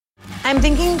I'm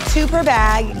thinking 2 per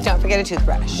bag. Don't forget a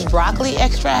toothbrush. Broccoli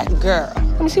extract, girl.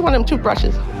 Let me see one of them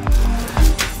toothbrushes.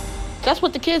 That's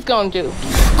what the kids gonna do.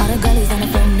 All the girlies on the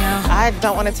phone now. I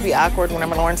don't want it to be awkward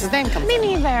whenever Lawrence's name comes up. Me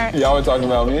neither. Y'all were talking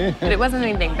about me? But it wasn't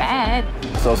anything bad.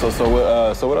 So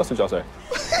what else did y'all say?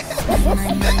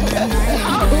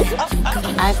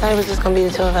 I thought it was just gonna be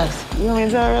the 2 of us. You want me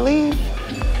to tell her to leave?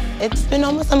 It's been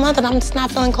almost a month and I'm just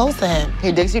not feeling close to him.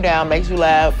 He dicks you down, makes you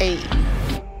laugh. Hey,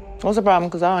 what's the problem?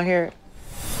 Because I don't hear it.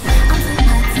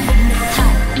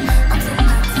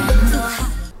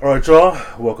 All right, y'all.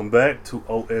 Welcome back to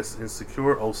OS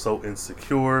Insecure, Oh So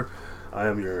Insecure. I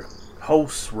am your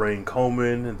host, Rain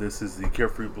Coleman, and this is the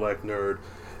Carefree Black Nerd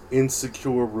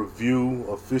Insecure Review,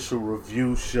 official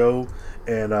review show.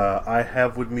 And I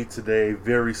have with me today a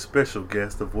very special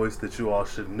guest, a voice that you all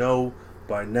should know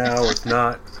by now. If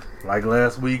not, like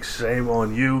last week, shame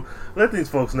on you. Let these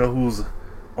folks know who's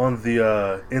on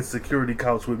the insecurity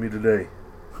couch with me today.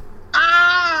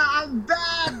 I'm back!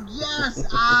 Yes,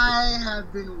 I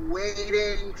have been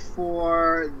waiting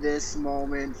for this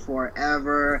moment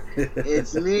forever.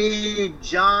 It's me,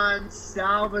 John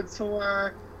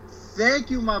Salvatore.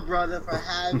 Thank you, my brother, for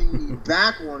having me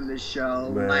back on the show.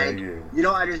 Man, you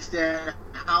don't understand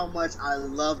how much I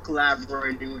love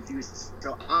collaborating with you.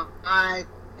 So I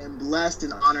am blessed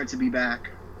and honored to be back.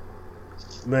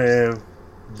 Man,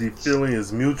 the feeling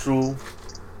is mutual.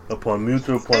 Upon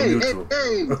mutual.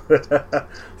 Hey.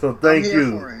 So thank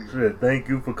you. Shit, thank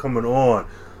you for coming on.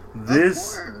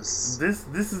 This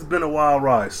has been a wild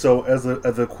ride. So as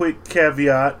a quick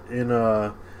caveat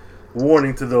and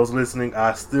warning to those listening,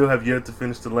 I still have yet to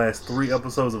finish the last 3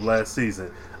 episodes of last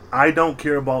season. I don't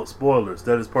care about spoilers.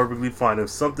 That is perfectly fine. If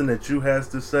something that you has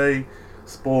to say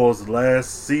spoils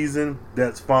last season,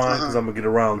 that's fine because I'm gonna get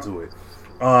around to it.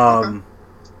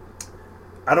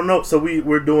 I don't know. So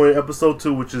we're doing episode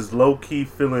 2, which is low-key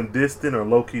feeling distant or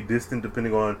low-key distant,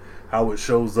 depending on how it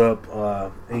shows up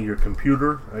in your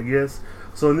computer, I guess.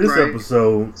 So in this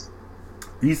episode,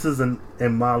 Issa's and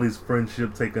Molly's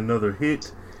friendship take another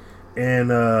hit, and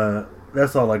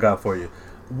that's all I got for you.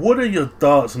 What are your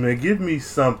thoughts, man? Give me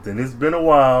something. It's been a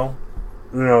while.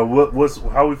 You know,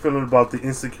 how are we feeling about the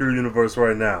Insecure universe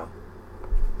right now?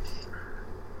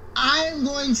 I'm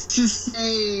going to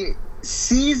say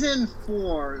Season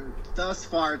 4, thus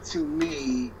far to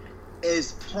me,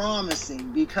 is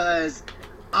promising because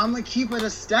I'm gonna keep it a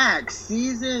stack.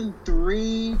 Season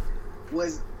 3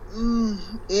 was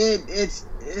it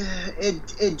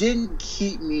didn't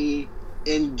keep me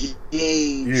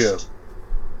engaged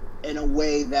in a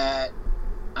way that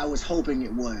I was hoping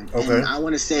it would. Okay. And I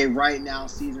want to say right now,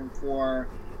 Season 4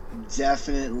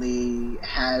 definitely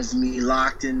has me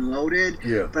locked and loaded.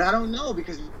 Yeah. But I don't know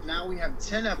because now we have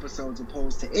 10 episodes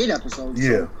opposed to 8 episodes.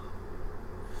 Yeah. So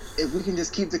if we can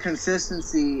just keep the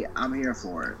consistency, I'm here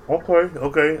for it.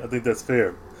 Okay. I think that's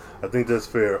fair.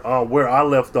 Where I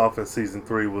left off in season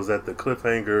 3 was at the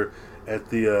cliffhanger at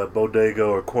the bodega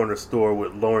or corner store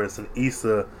with Lawrence and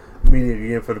Issa meeting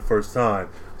again for the first time.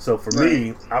 So for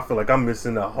me, I feel like I'm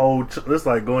missing a whole. It's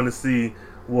like going to see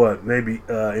maybe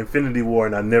Infinity War,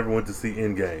 and I never went to see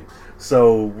Endgame.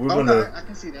 So I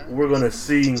can see that. We're gonna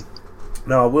see.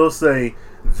 Now I will say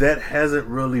that hasn't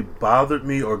really bothered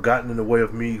me or gotten in the way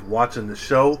of me watching the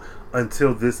show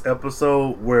until this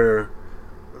episode, where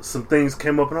some things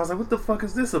came up, and I was like, "What the fuck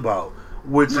is this about?"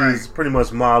 Which is pretty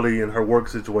much Molly and her work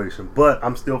situation. But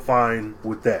I'm still fine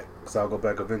with that because I'll go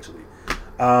back eventually.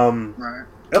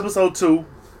 Episode 2,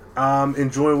 I'm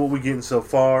enjoying what we're getting so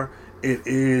far. It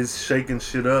is shaking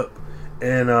shit up,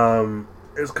 and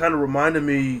it's kind of reminding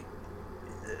me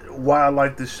why I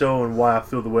like this show and why I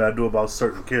feel the way I do about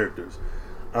certain characters.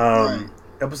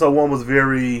 Episode 1 was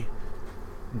very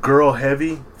girl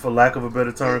heavy, for lack of a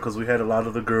better term, because we had a lot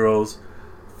of the girls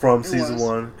from season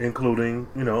 1, including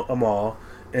Amal,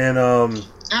 and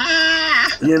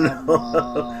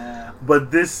but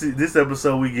this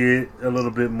episode we get a little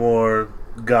bit more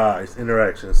guys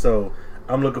interaction, so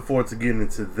I'm looking forward to getting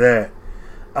into that.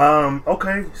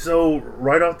 Okay, so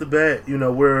right off the bat,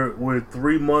 we're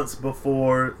 3 months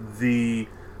before the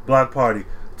block party.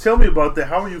 Tell me about that.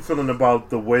 How are you feeling about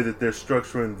the way that they're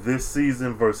structuring this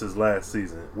season versus last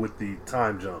season with the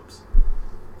time jumps?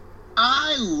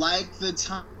 I like the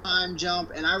time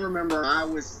jump, and I remember I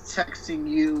was texting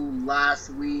you last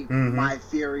week my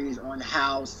theories on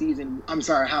how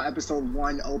episode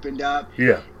 1 opened up.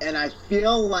 Yeah. And I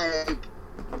feel like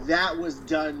that was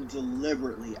done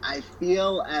deliberately. I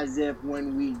feel as if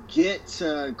when we get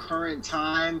to current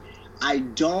time, I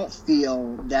don't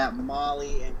feel that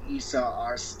Molly and Issa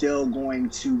are still going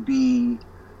to be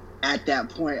at that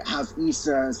point, how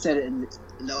Issa said it in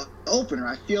the opener.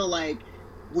 I feel like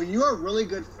when you're really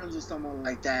good friends with someone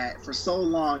like that for so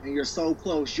long and you're so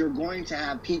close, you're going to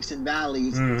have peaks and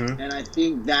valleys. Mm-hmm. And I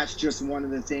think that's just one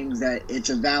of the things that it's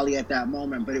a valley at that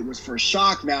moment, but it was for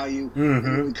shock value. Mm-hmm. And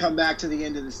when we come back to the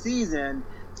end of the season,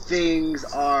 things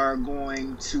are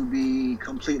going to be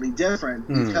completely different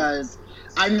because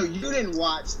I know you didn't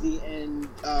watch the end,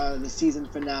 the season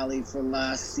finale for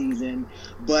last season,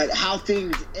 but how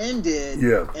things ended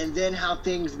and then how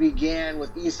things began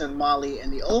with Issa and Molly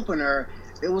in the opener,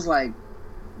 it was like,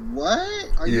 what?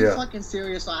 Are you fucking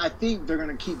serious? I think they're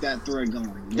going to keep that thread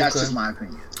going. That's just my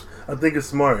opinion. I think it's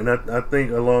smart, and I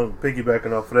think along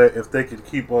piggybacking off of that, if they could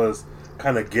keep us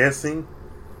kind of guessing,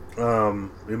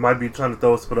 it might be trying to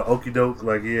throw us for the okie doke,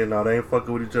 like, they ain't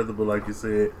fucking with each other, but like you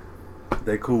said,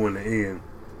 they cool in the end.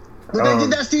 But they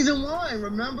did that season 1,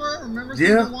 remember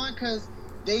season 1? Because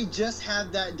they just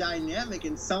have that dynamic,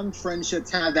 and some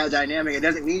friendships have that dynamic. It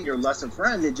doesn't mean you're less of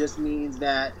friends. It just means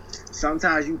that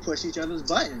sometimes you push each other's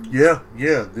buttons. Yeah,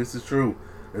 this is true.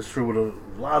 It's true with a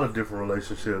lot of different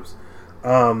relationships.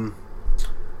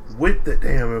 With the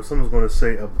if someone's going to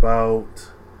say about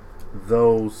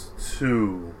those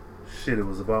two, shit, it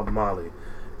was about Molly.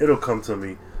 It'll come to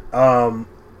me.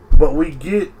 But we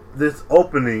get this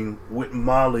opening with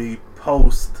Molly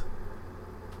post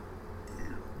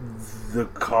the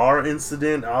car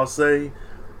incident, I'll say.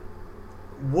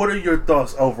 What are your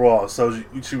thoughts overall? So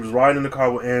she was riding in the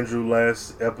car with Andrew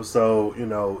last episode.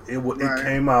 It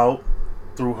came out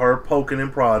through her poking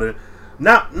and prodding.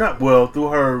 Through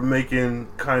her making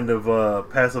kind of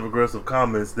passive aggressive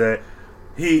comments that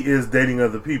he is dating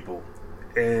other people,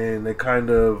 and they kind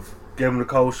of gave him the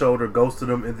cold shoulder, ghosted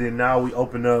him, and then now we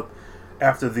open up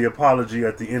after the apology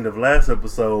at the end of last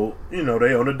episode. They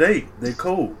on a date, they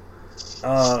cool.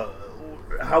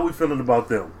 How we feeling about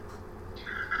them?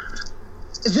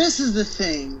 This is the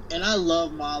thing, and I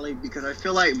love Molly because I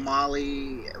feel like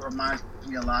Molly reminds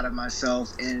me a lot of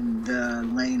myself in the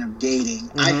lane of dating.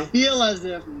 Mm-hmm. I feel as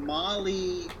if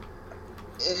Molly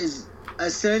is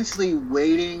essentially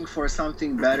waiting for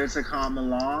something better to come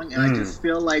along, and I just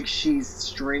feel like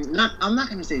she's I'm not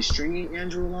going to say stringing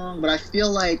Andrew along, but I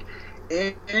feel like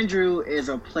Andrew is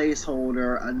a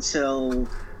placeholder until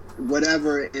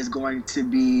whatever is going to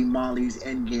be Molly's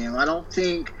end game. I don't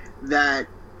think that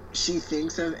she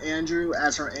thinks of Andrew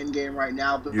as her end game right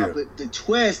now, but the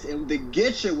twist and the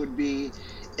getcha would be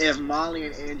if Molly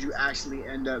and Andrew actually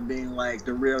end up being like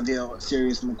the real deal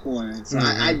Sirius McCoy. So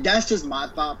that's just my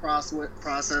thought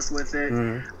process with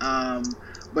it.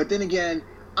 But then again,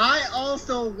 I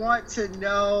also want to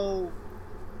know,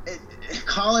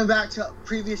 calling back to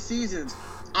previous seasons,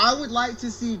 I would like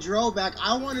to see Dro back.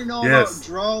 I want to know about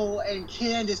Dro and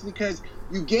Candace, because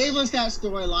you gave us that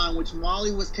storyline, which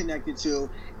Molly was connected to,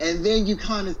 and then you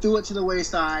kind of threw it to the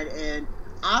wayside, and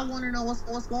I want to know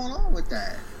what's going on with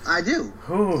that. I do.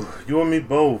 You and me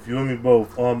both.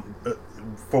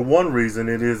 For one reason,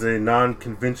 it is a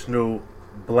non-conventional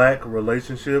black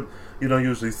relationship. You don't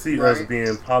usually see us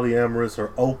being polyamorous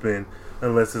or open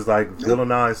unless it's like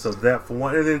villainized. So that for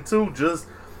one. And then two, just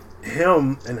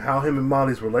him and how him and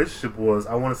Molly's relationship was.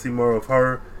 I want to see more of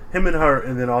him and her,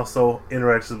 and then also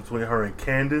interactions between her and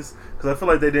Candace, because I feel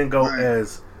like they didn't go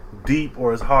as deep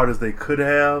or as hard as they could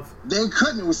have. They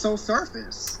couldn't. It was so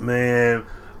surface. Man.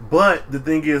 But the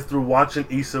thing is, through watching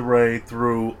Issa Rae,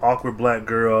 through Awkward Black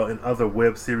Girl, and other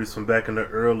web series from back in the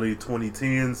early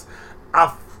 2010s,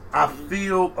 I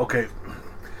feel, okay,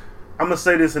 I'm going to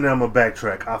say this and then I'm going to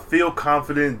backtrack. I feel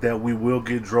confident that we will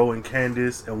get Dro and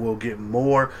Candace, and we'll get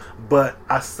more, but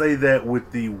I say that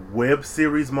with the web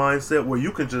series mindset, where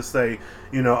you can just say,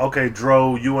 okay,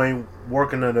 Dro, you ain't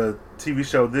working on a TV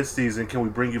show this season, can we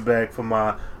bring you back for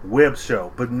my web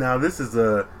show? But now this is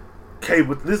a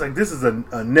cable, this is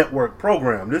a network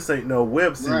program. This ain't no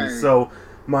web series. So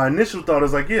my initial thought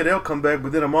is like, yeah, they'll come back,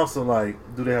 but then I'm also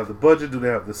like, do they have the budget? Do they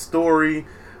have the story?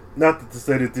 Not to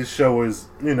say that this show is,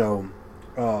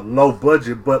 low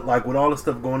budget, but like with all the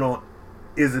stuff going on,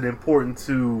 is it important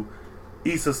to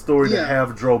Issa's story to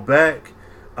have Dro back?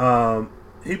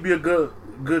 He'd be a good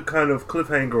kind of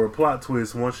cliffhanger or plot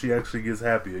twist once she actually gets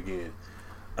happy again.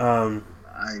 I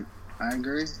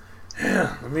agree.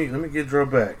 Yeah, let me get Dro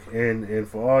back. And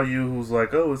for all you who's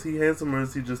like, oh, is he handsome or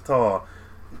is he just tall?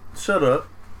 Shut up.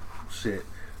 Shit.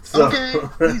 So, okay,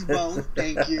 he's both.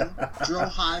 Thank you. Dro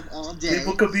Hive all day.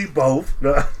 People could be both.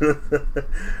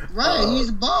 Right,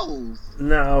 he's both.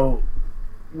 Now,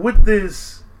 with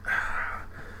this,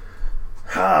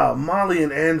 Molly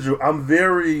and Andrew, I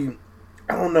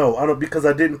don't know, because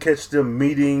I didn't catch them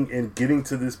meeting and getting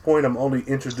to this point. I'm only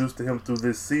introduced to him through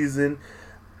this season.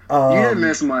 You didn't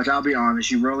miss much, I'll be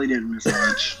honest. You really didn't miss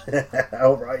much.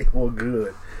 All right, well,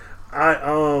 good.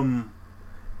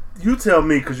 You tell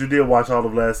me, because you did watch all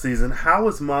of last season. How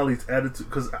is Molly's attitude?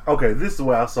 Because this is the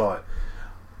way I saw it.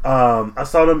 I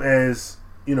saw them as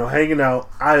hanging out.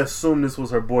 I assumed this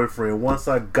was her boyfriend. Once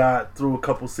I got through a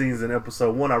couple scenes in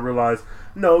episode 1, I realized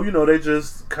no, they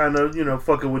just kind of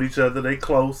fucking with each other. They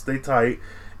close, they tight.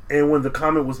 And when the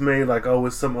comment was made like, oh,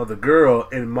 it's some other girl,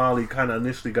 and Molly kind of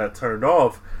initially got turned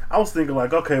off, I was thinking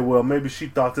like, okay, well, maybe she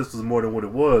thought this was more than what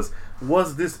it was.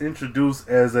 Was this introduced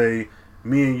as a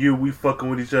me and you, we fucking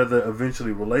with each other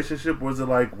eventually relationship, or was it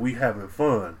like we having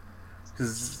fun?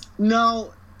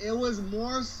 No, it was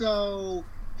more so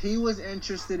he was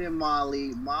interested in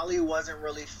Molly. Molly wasn't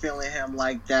really feeling him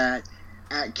like that.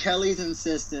 At Kelly's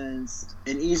insistence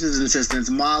and Issa's insistence,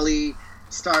 Molly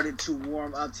started to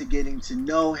warm up to getting to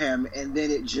know him, and then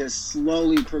it just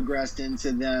slowly progressed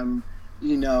into them,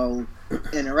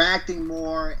 interacting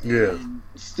more and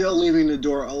still leaving the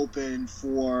door open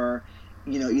for,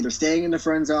 either staying in the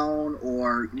friend zone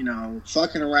or,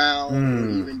 fucking around or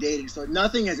even dating. So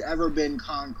nothing has ever been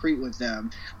concrete with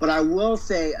them. But I will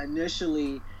say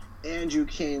initially Andrew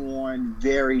came on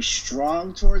very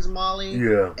strong towards Molly.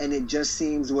 Yeah. And it just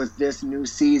seems with this new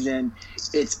season,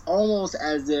 it's almost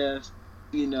as if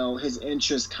his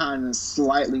interest kind of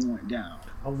slightly went down.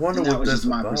 I wonder what that's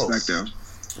my about. Perspective.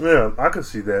 Yeah, I can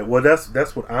see that. Well,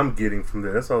 that's what I'm getting from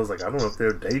there. That's why I was like, I don't know if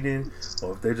they're dating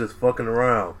or if they're just fucking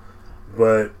around.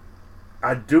 But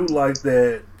I do like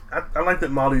that. I like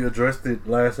that Molly addressed it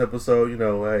last episode.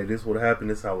 Hey, this would happen.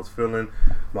 This is how I was feeling.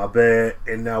 My bad.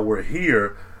 And now we're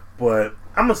here. But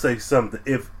I'm gonna say something.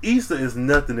 If Issa is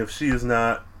nothing, if she is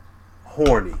not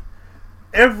horny.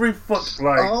 Every fuck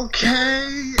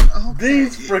okay.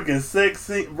 These freaking sex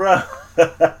scenes, bro.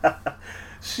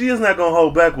 She is not gonna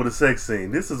hold back with a sex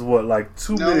scene. This is what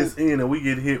 2 minutes in, and we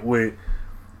get hit with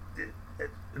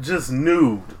just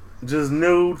nude,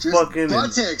 fucking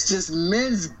buttocks, just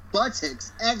men's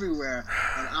buttocks everywhere,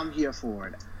 and I'm here for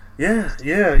it. Yeah.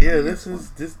 That's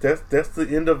the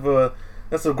end of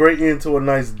that's a great end to a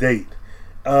nice date.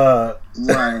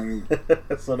 Right.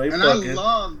 So they and fucking. I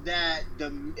love that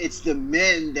it's the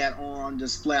men that are on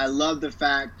display. I love the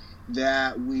fact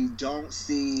that we don't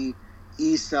see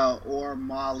Issa or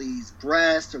Molly's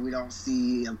breast, or we don't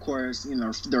see, of course,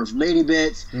 their lady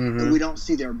bits, but we don't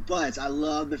see their butts. I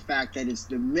love the fact that it's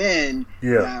the men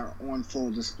that are on full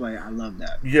display. I love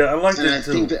that. Yeah, I like that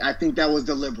too. I think that was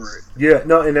deliberate. Yeah,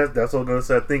 no, and that's what I'm gonna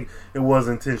say. I think it was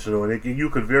intentional, and you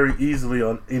could very easily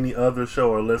on any other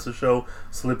show or lesser show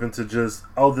slip into just,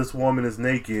 oh, this woman is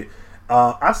naked.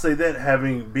 I say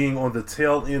that being on the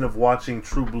tail end of watching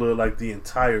True Blood, the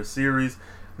entire series.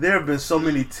 There have been so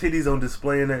many titties on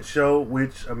display in that show,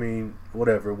 which, I mean,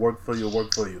 whatever, work for you.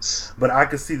 But I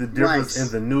could see the difference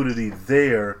in the nudity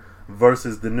there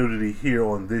versus the nudity here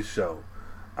on this show.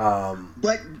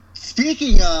 But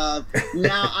speaking of,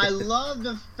 now I love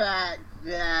the fact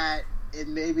that,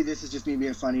 and maybe this is just me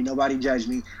being funny, nobody judge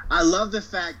me. I love the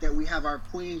fact that we have our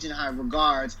queens in high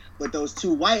regards, but those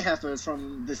two white heifers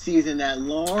from the season that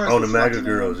Lawrence the MAGA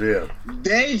girls, yeah.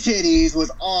 They titties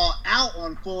was all out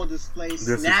on full display.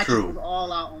 Snatches was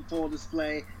all out on full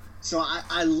display. So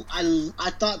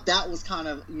I thought that was kind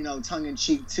of, tongue in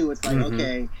cheek too. It's like,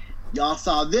 okay, y'all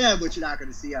saw them, but you're not going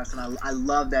to see us. And I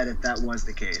love that if that was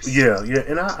the case. Yeah,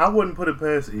 and I wouldn't put it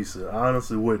past Issa. I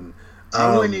honestly wouldn't.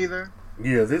 I wouldn't either.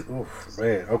 Yeah,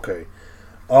 man, okay.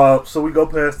 So we go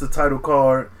past the title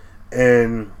card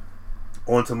and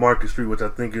onto Market Street, which I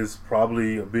think is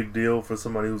probably a big deal for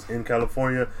somebody who's in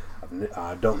California.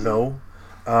 I don't know.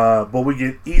 But we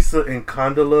get Issa and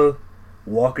Condola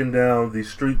walking down the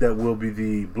street that will be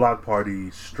the block party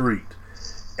street.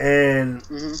 And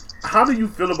how do you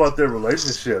feel about their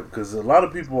relationship? Because a lot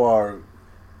of people are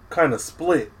kind of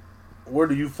split. Where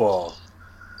do you fall?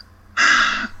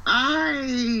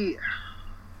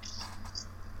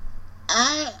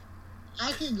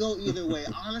 I can go either way.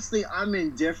 Honestly, I'm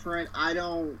indifferent. I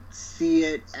don't see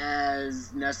it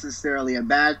as necessarily a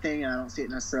bad thing. I don't see it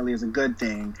necessarily as a good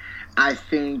thing. I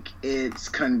think it's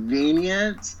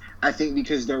convenient. I think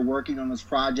because they're working on this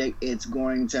project, it's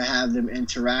going to have them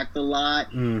interact a lot.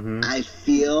 I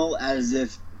feel as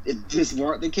if this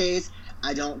weren't the case,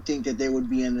 I don't think that they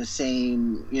would be in the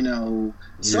same,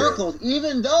 circles,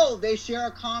 even though they share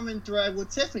a common thread with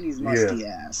Tiffany's musty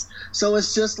ass. So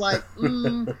it's just like,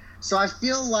 So I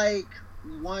feel like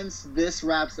once this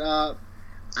wraps up,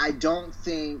 I don't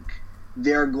think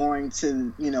they're going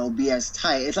to, be as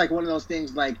tight. It's like one of those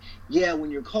things like,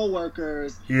 when you're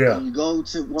coworkers and you go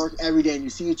to work every day and you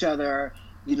see each other,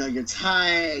 you're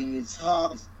tight and you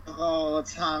talk all the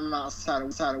time outside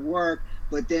of work.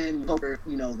 But then, goes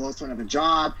to another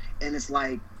job, and it's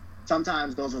like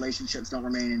sometimes those relationships don't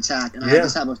remain intact. And I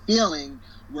just have a feeling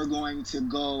we're going to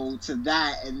go to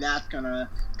that, and that's going to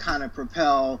kind of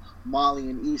propel Molly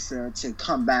and Issa to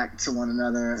come back to one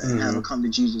another and have a come to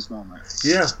Jesus moment.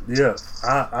 Yeah,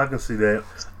 I can see that.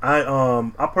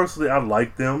 I personally, I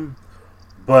like them,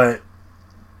 but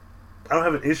I don't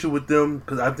have an issue with them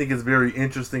because I think it's very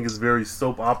interesting. It's very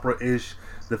soap opera-ish.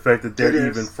 The fact that they're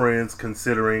even friends,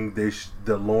 considering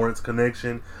the Lawrence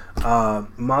connection.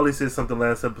 Molly said something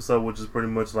last episode, which is pretty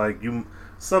much like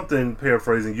something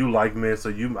paraphrasing. You like men, so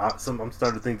I'm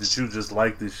starting to think that you just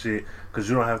like this shit because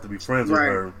you don't have to be friends with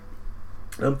her.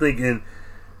 I'm thinking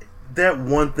that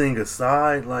one thing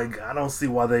aside, like I don't see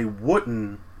why they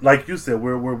wouldn't. Like you said,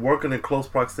 we're working in close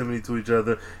proximity to each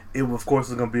other. It of course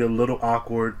is going to be a little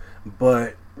awkward,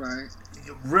 but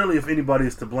really, if anybody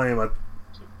is to blame,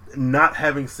 not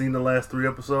having seen the last 3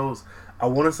 episodes, I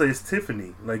want to say it's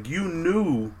Tiffany. Like you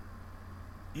know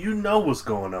what's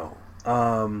going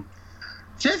on.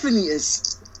 Tiffany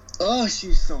is,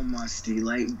 she's so musty.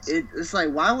 Like it's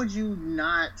like, why would you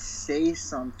not say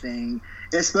something,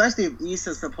 especially if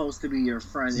Issa's supposed to be your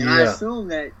friend? And I assume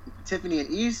that Tiffany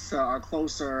and Issa are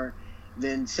closer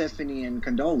than Tiffany and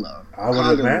Condola. I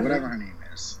would imagine, whatever her name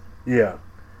is. Yeah.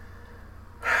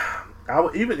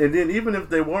 Even if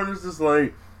they weren't, it's just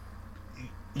like,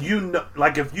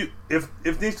 like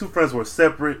if these two friends were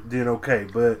separate, then okay.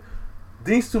 But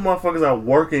these two motherfuckers are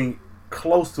working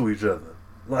close to each other.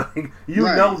 Like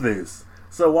know this.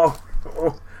 So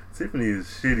Tiffany is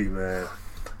shitty, man.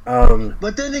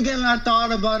 But then again, I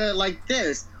thought about it like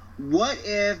this: what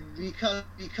if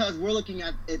because we're looking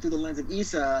at it through the lens of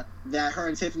Issa, that her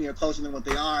and Tiffany are closer than what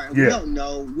they are, and we don't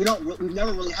know. We've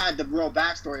never really had the real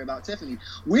backstory about Tiffany.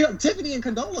 Tiffany and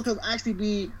Condola could actually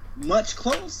be much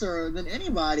closer than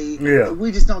anybody. Yeah.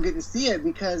 We just don't get to see it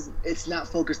because it's not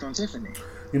focused on Tiffany.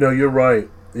 You're right.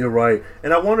 You're right.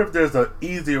 And I wonder if there's an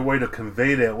easier way to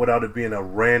convey that without it being a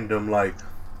random, like,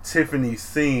 Tiffany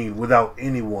scene without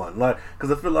anyone. Like,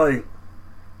 because I feel like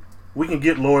we can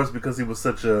get Lawrence because he was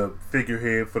such a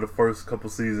figurehead for the first couple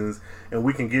seasons, and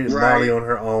we can get Molly on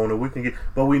her own, and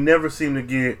but we never seem to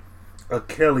get a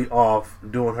Kelly off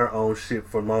doing her own shit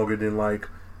for longer than, like,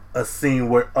 a scene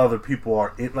where other people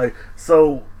are in. Like,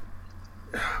 so,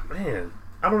 man,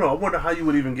 I don't know. I wonder how you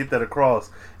would even get that across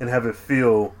and have it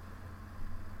feel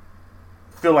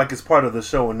like it's part of the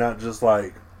show and not just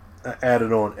like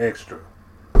added on extra.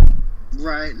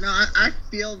 Right. No, I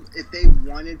feel if they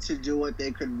wanted to do it,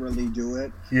 they could really do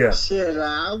it. Yeah. Shit,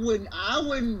 I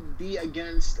wouldn't be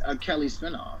against a Kelly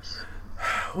spinoff.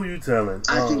 Who you telling?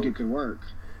 I think it could work.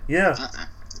 Yeah.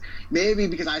 Maybe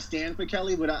because I stand for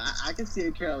Kelly, but I could see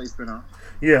a Kelly spinoff.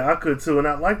 Yeah, I could too, and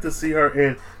I'd like to see her.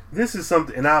 And this is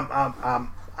something, and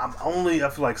I'm only, I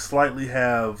feel like, slightly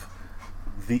have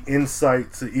the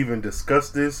insight to even discuss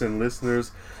this. And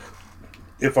listeners,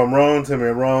 if I'm wrong, tell me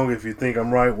I'm wrong. If you think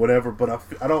I'm right, whatever. But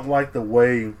I don't like the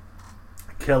way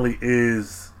Kelly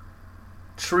is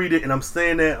treated, and I'm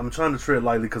saying that I'm trying to tread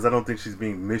lightly because I don't think she's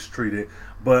being mistreated,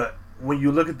 but when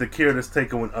you look at the care that's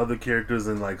taken with other characters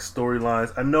and like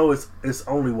storylines, I know it's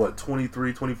only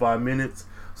 25 minutes,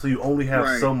 so you only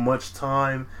have so much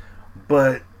time,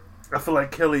 but I feel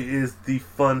like Kelly is the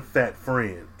fun fat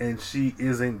friend, and she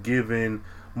isn't given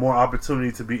more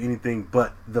opportunity to be anything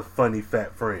but the funny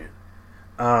fat friend.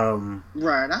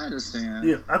 Right, I understand.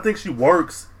 Yeah, I think she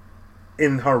works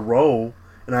in her role,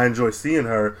 and I enjoy seeing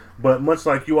her, but much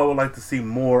like you, I would like to see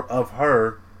more of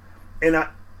her, and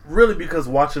really, because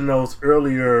watching those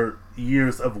earlier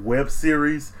years of web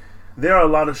series, there are a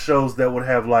lot of shows that would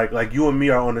have like You and Me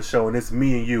are on the show and it's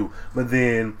me and you, but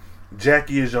then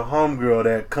Jackie is your homegirl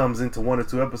that comes into 1 or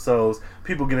 2 episodes,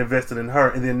 people get invested in her,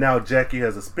 and then now Jackie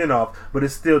has a spinoff, but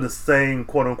it's still the same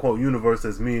quote unquote universe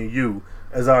as Me and You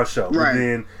as our show. Right. But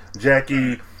then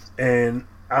Jackie and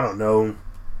I don't know,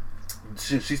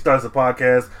 she starts a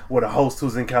podcast with a host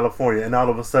who's in California, and all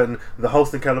of a sudden the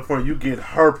host in California, you get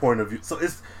her point of view. So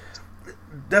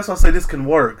that's why I say this can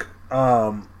work,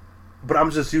 but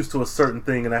I'm just used to a certain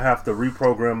thing, and I have to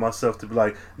reprogram myself to be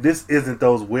like, this isn't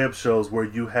those web shows where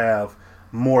you have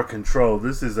more control.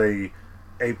 This is a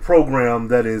program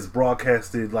that is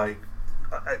broadcasted, like,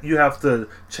 you have to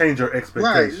change your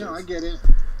expectations. Right, no, I get it.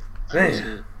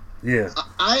 Man, yeah.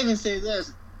 I even say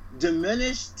this: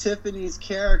 diminish Tiffany's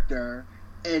character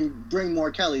and bring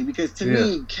more Kelly, because to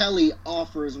me, Kelly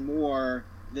offers more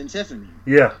than Tiffany.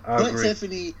 Yeah, I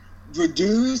agree.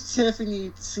 Reduce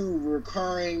Tiffany to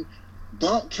recurring,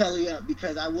 bump Kelly up,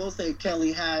 because I will say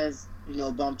Kelly has,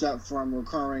 bumped up from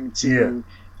recurring to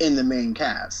in the main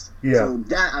cast. Yeah. So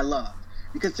that I love,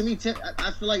 because to me,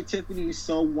 I feel like Tiffany is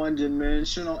so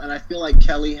one-dimensional, and I feel like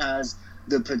Kelly has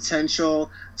the potential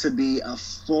to be a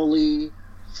fully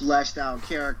fleshed out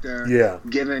character. Yeah.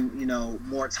 Given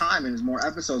more time and more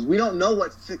episodes, we don't know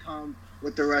what's to come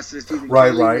with the rest of the season.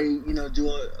 Right. May, do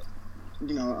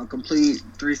a complete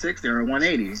 360 or a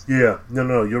 180. Yeah.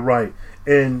 No, you're right.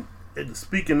 And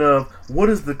speaking of, what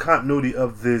is the continuity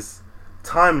of this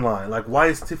timeline? Like, why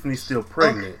is Tiffany still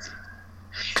pregnant?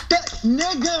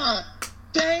 Nigga,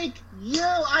 thank you.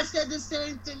 I said the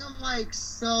same thing. I'm like,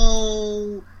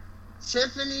 so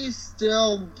Tiffany's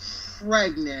still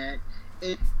pregnant,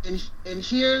 and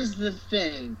here's the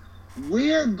thing: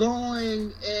 we're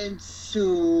going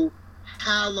into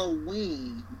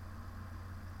Halloween,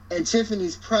 and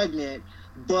Tiffany's pregnant,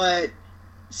 but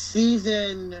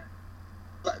season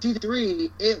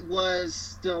 3, it was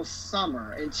still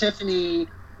summer, and Tiffany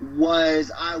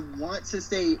was, I want to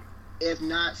say, if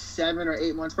not 7 or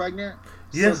 8 months pregnant.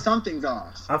 Yeah. So something's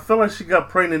off. I feel like she got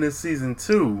pregnant in season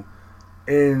 2,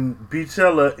 and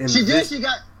Beachella. She did. She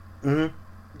got. Mm-hmm.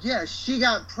 Yeah, she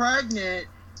got pregnant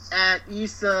at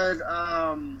Issa's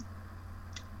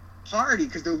party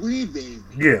because the weed baby.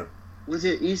 Yeah. Was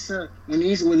it Issa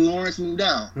when Lawrence moved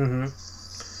out? Mm-hmm.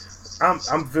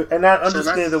 And I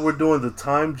understand that we're doing the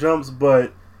time jumps,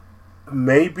 but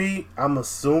maybe, I'm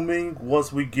assuming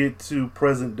once we get to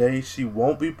present day, she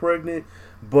won't be pregnant.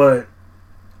 But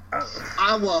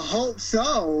I will hope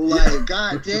so. Like,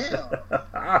 goddamn.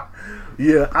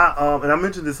 Yeah. And I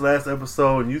mentioned this last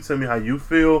episode, and you tell me how you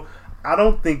feel. I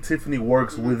don't think Tiffany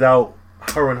works without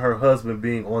her and her husband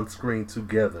being on screen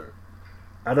together.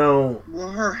 I don't.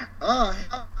 Well,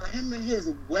 him and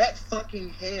his wet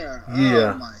fucking hair.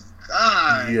 Yeah. Oh my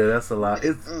god. Yeah, that's a lot.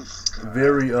 It's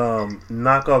very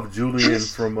knockoff Julian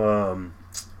from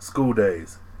School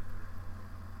Days.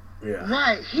 Yeah.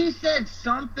 Right. He said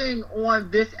something on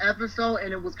this episode,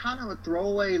 and it was kind of a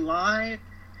throwaway line,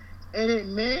 and it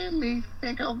made me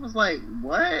think. I was like,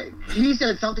 "What?" He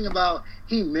said something about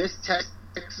he missed Texas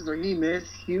or he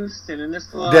missed Houston, and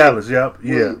it's like Dallas. Yep.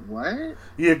 Yeah. Wait, what?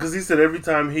 Yeah, because he said every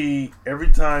time he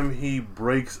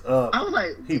breaks up, I was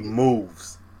like, he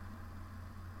moves.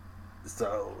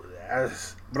 So,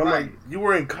 but I'm like, you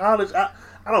were in college. I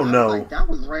don't know. Like, that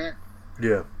was rant.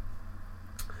 Yeah.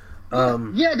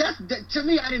 Yeah, that to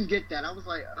me, I didn't get that. I was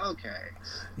like, okay.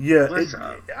 Yeah, What's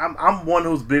up? I'm one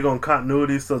who's big on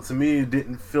continuity, so to me, it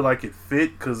didn't feel like it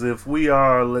fit. Because if we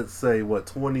are, let's say,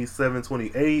 27,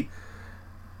 28,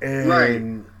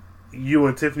 and you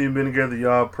and Tiffany have been together,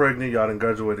 y'all pregnant, y'all done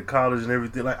graduated college and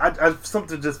everything. Like, I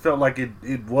something just felt like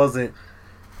it wasn't.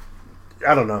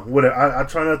 I don't know. Whatever. I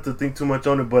try not to think too much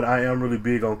on it, but I am really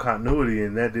big on continuity,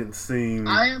 and that didn't seem.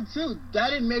 I am too. That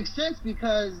didn't make sense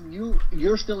because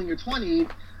you're still in your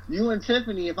 20s. You and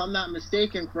Tiffany, if I'm not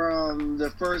mistaken, from the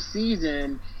first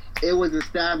season, it was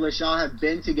established y'all have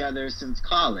been together since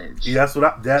college. Yeah,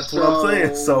 that's what I'm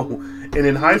saying. So, and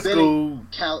in high school.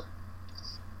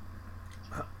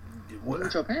 What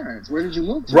with your parents? Where did you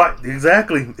move to? Right,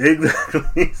 exactly.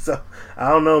 So I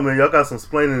don't know, man. Y'all got some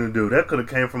explaining to do. That could have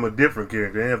came from a different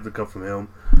character. It didn't have to come from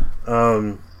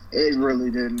him. It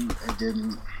really didn't. It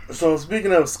didn't. So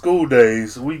speaking of School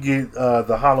Days, we get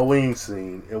the Halloween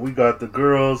scene, and we got the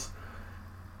girls.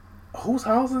 Whose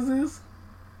house is this?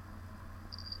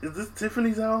 Is this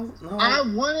Tiffany's house? No. I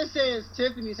want to say it's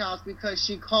Tiffany's house because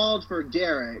she called for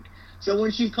Derek. So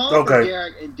when she called for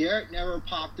Derek and Derek never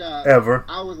popped up, ever,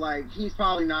 I was like, he's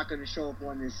probably not going to show up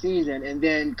on this season. And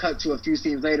then cut to a few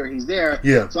scenes later, he's there.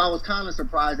 Yeah. So I was kind of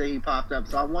surprised that he popped up.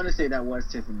 So I want to say that was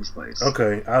Tiffany's place.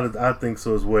 Okay, I think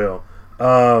so as well.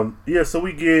 Yeah, so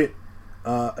we get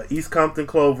East Compton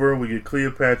Clover, we get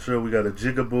Cleopatra, we got a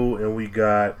Jigaboo, and we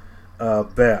got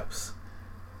Baps.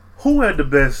 Who had the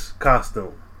best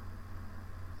costume?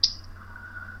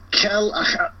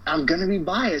 I'm going to be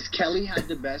biased. Kelly had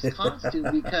the best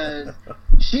costume because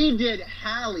she did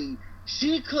Hallie.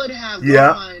 She could have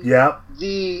gone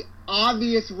the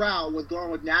obvious route with going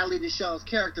with Natalie Deshell's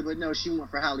character, but no, she went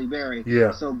for Halle Berry.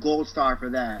 Yeah. So gold star for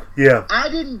that. Yeah. I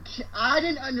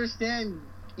didn't understand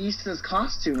Issa's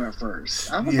costume at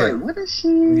first. I was like, what is she?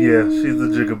 Yeah, she's a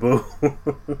Jigaboo.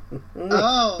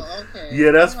 Oh, okay.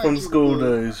 Yeah, that's from School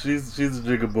Days. She's a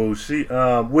Jigaboo. She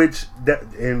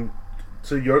and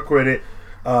to your credit,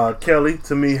 Kelly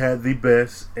to me had the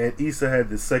best, and Issa had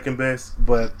the second best.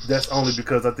 But that's only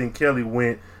because I think Kelly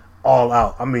went all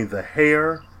out. I mean, the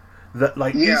hair,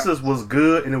 Issa's was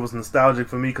good, and it was nostalgic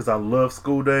for me because I love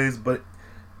School Days. But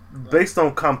based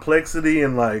on complexity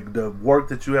and like the work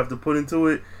that you have to put into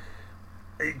it,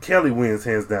 Kelly wins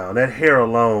hands down. That hair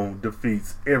alone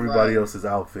defeats everybody else's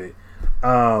outfit.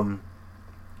 You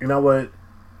know what?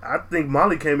 I think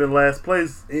Molly came in last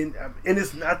place, and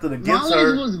it's nothing against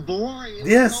her. Molly was boring. It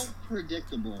yes, was so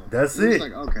predictable. That's it. It was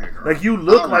like, okay, girl. Like, you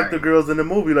look All like right. the girls in the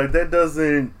movie. Like, that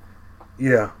doesn't...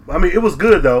 Yeah. I mean, it was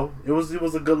good, though. It was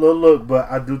a good little look,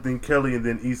 but I do think Kelly and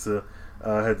then Issa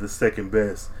had the second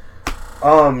best.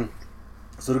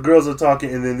 So the girls are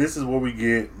talking, and then this is where we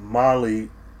get Molly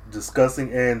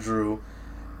discussing Andrew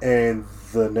and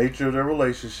the nature of their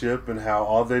relationship and how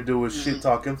all they do is shit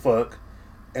talk and fuck.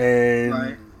 And,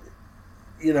 Right.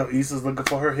 you know, Issa's looking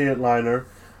for her headliner.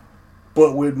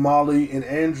 But with Molly and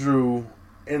Andrew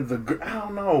and I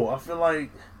don't know, I feel like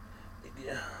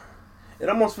it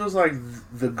almost feels like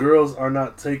the girls are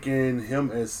not taking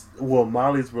him as, well,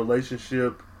 Molly's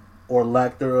relationship or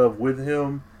lack thereof with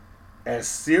him as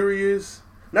serious.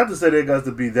 Not to say that it got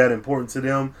to be that important to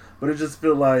them, but it just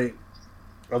feel like,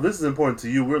 oh, this is important to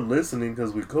you. We're listening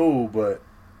because we cool, but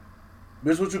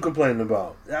bitch, what you complaining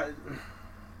about?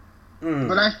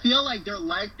 But I feel like they're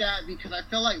like that because I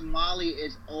feel like Molly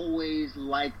is always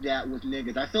like that with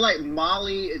niggas. I feel like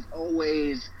Molly is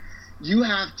always, you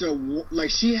have to, like,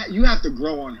 you have to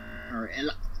grow on her. And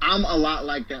I'm a lot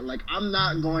like that. Like, I'm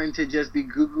not going to just be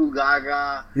goo goo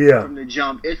gaga from the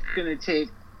jump. It's going to take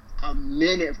a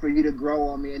minute for you to grow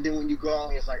on me. And then when you grow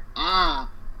on me, it's like,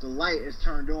 the light is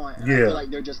turned on. And I feel like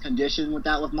they're just conditioned with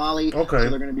that with Molly. Okay. So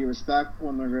they're going to be respectful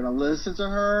and they're going to listen to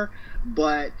her.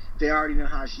 But they already know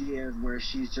how she is, where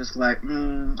she's just like,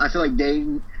 I feel like they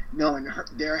know in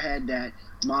their head that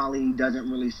Molly doesn't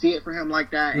really see it for him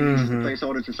like that. And it's just a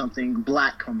placeholder to something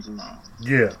black comes along.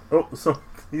 Yeah. Oh, so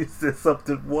you said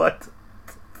something what?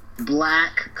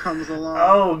 Black comes along.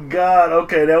 Oh, God.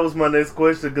 Okay, that was my next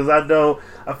question because I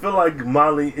feel like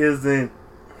Molly isn't.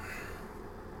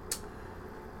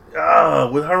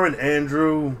 With her and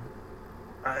Andrew,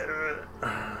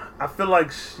 I feel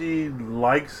like she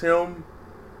likes him.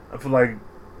 I feel like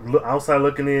outside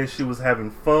looking in, she was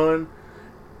having fun.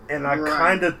 And I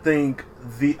kind of think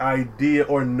the idea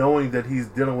or knowing that he's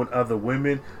dealing with other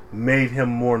women made him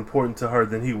more important to her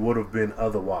than he would have been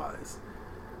otherwise.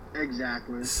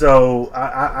 Exactly. So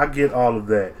I get all of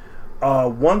that.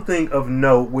 One thing of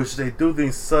note, which they do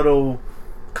these subtle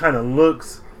kind of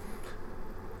looks.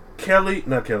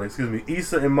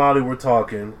 Issa and Molly were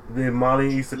talking. Then Molly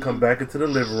and Issa come back into the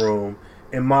living room,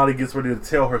 and Molly gets ready to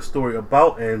tell her story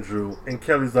about Andrew. And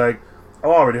Kelly's like,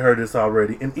 "Oh, I already heard this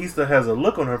already." And Issa has a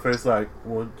look on her face like,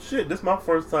 "Well, shit, this is my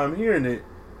first time hearing it.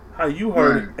 How you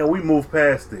heard it?" And we move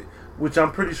past it, which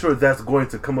I'm pretty sure that's going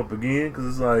to come up again because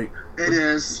it's like it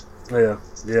is. Yeah.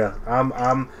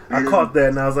 I caught that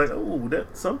and I was like, "Oh,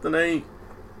 that something ain't."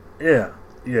 Yeah.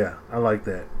 I like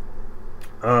that.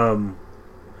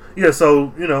 Yeah,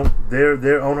 so, you know,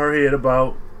 they're on her head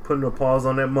about putting a pause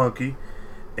on that monkey.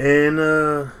 And,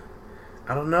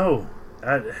 I don't know.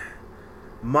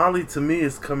 Molly, to me,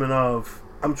 is coming off...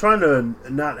 I'm trying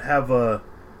to not have a...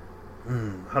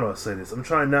 how do I say this? I'm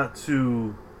trying not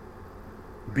to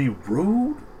be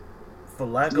rude, for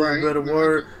lack of a better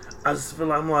word. I just feel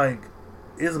like I'm like,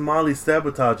 is Molly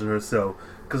sabotaging herself?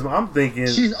 Because I'm thinking...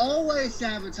 She's always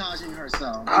sabotaging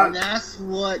herself. And that's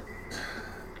what...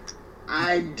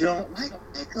 I don't like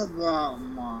about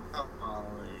Molly.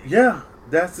 Yeah,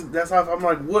 that's how I'm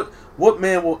like, what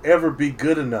man will ever be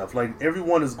good enough? Like,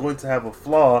 everyone is going to have a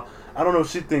flaw. I don't know if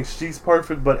she thinks she's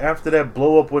perfect, but after that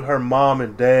blow up with her mom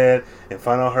and dad and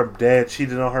find out her dad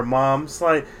cheated on her mom, it's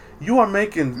like, you are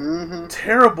making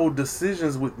terrible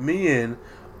decisions with men,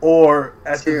 or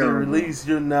at the very least,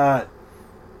 you're not.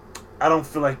 I don't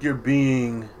feel like you're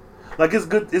being like, it's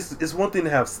good. It's one thing to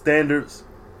have standards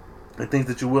and things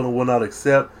that you will and will not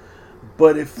accept,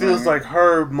 but it feels like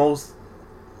her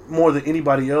more than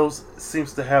anybody else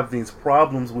seems to have these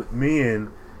problems with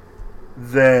men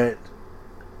that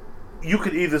you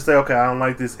could either say, okay, I don't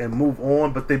like this and move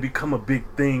on, but they become a big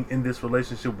thing in this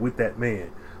relationship with that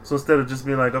man. So instead of just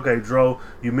being like, okay, Dro,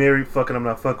 you married, fucking, I'm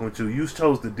not fucking with you. You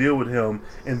chose to deal with him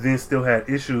and then still had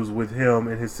issues with him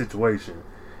and his situation.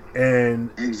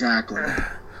 And exactly.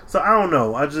 So I don't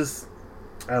know. I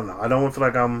don't know. I don't feel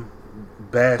like I'm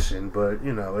bashing, but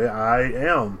you know, I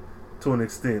am to an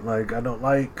extent. Like, I don't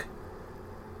like.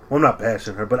 Well, I'm not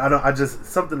bashing her, but I just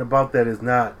something about that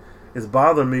is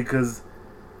bothering me because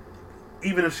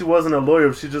even if she wasn't a lawyer,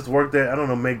 if she just worked at, I don't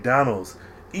know, McDonald's.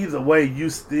 Either way,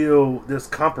 there's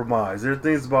compromise. There are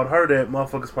things about her that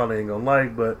motherfuckers probably ain't gonna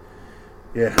like, but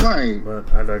yeah. Right.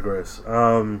 But I digress.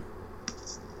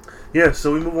 Yeah,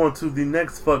 so we move on to the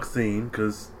next fuck scene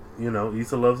because, you know,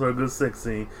 Issa loves her a good sex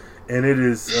scene. And it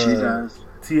is she does.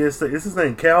 TSA. Is his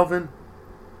name Calvin?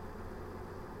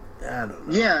 I don't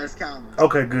know. Yeah, it's Calvin.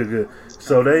 Okay, good.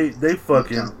 So they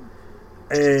fucking,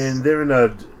 and they're in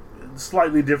a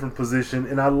slightly different position,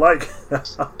 and I like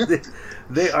how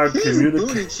they are communicating.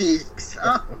 Booty cheeks.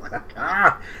 Oh my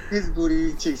god. His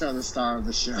booty cheeks are the star of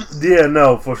the show. Yeah,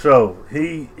 no, for sure.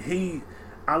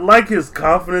 I like his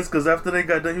confidence because after they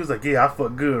got done, he was like, "Yeah, I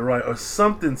fuck good, right?" Or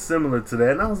something similar to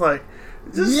that, and I was like,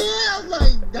 yeah,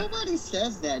 like nobody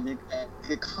says that, Nick.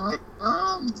 Calm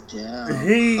down.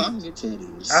 Calm your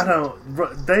titties. I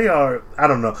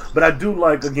don't know, but I do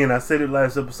like. Again, I said it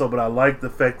last episode, but I like the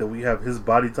fact that we have his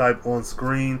body type on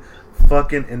screen,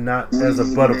 fucking, and not as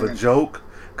a butt of a joke.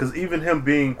 Because even him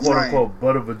being quote unquote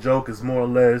butt of a joke is more or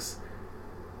less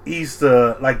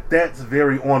Issa. Like that's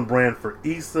very on brand for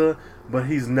Issa, but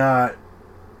he's not.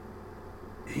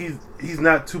 He's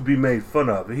not to be made fun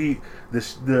of.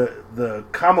 The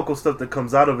comical stuff that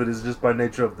comes out of it is just by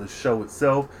nature of the show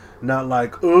itself. Not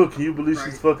like, oh, can you believe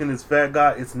she's fucking this fat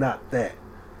guy? It's not that.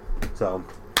 So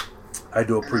I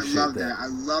do appreciate that. I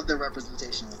love the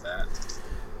representation of that.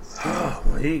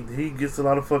 He gets a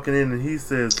lot of fucking in, and he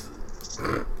says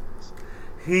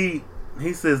he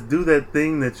says, do that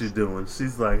thing that you're doing.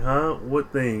 She's like, huh?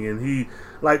 What thing? And he,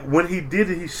 like, when he did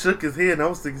it, he shook his head, and I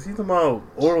was thinking, is he talking about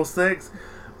oral sex?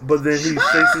 But then he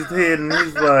shakes his head, and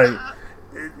he's like,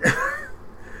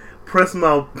 press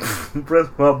my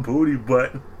booty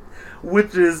button,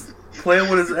 which is playing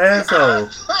with his asshole.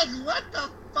 Like, what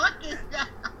the fuck is that?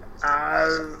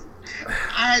 I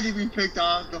had to be picked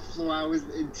off the floor. I was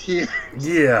in tears.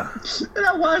 Yeah. And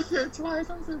I watched it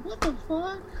twice. I was like, what the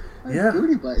fuck? Like, yeah.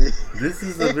 Booty button. This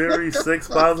is a very sex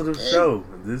positive show.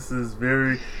 This is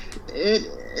very. It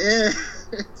is.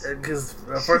 Because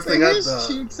the first thing I thought. His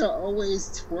cheeks are always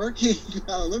twerking.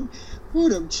 Look, who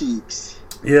them cheeks?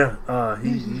 Yeah,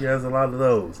 he has a lot of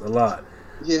those. A lot.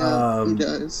 Yeah, he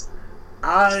does.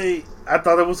 I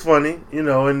thought it was funny,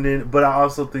 but I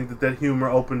also think that humor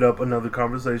opened up another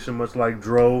conversation, much like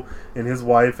Dro and his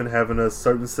wife and having a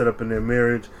certain setup in their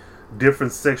marriage,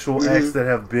 different sexual acts that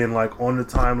have been like on the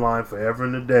timeline forever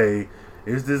and a day.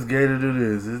 Is this gay to do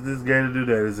this? Is this gay to do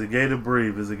that? Is it gay to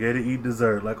breathe? Is it gay to eat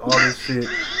dessert? Like all this shit.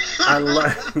 I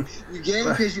like. You gay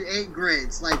because you ate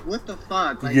grits. Like what the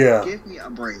fuck? Like, yeah. Give me a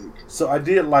break. So I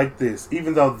did like this,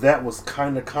 even though that was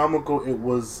kind of comical. It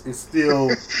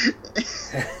still.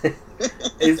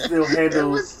 It still handled. It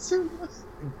was too much.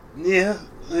 Yeah,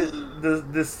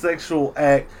 the sexual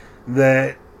act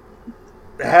that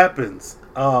happens.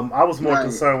 I was more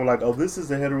concerned with like, oh, this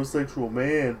is a heterosexual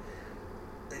man.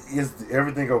 Is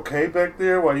everything okay back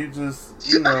there? While you just,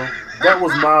 that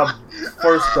was my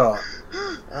first thought.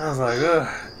 I was like,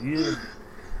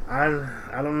 I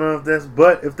don't know if that's,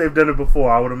 but if they've done it before,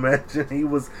 I would imagine he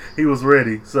was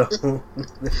ready. So,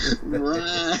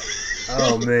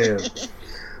 oh man,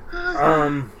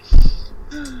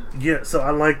 yeah. So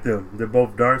I like them. They're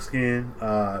both dark skinned,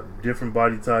 different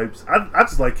body types. I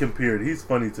just like him. Period. He's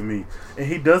funny to me, and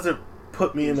he doesn't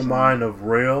put me in the mind of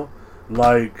Rail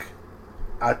like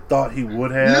I thought he would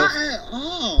have. Not at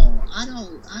all.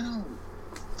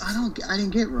 I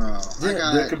didn't get Raw.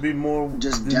 Yeah, there could be more.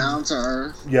 Just down to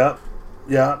earth. Yep.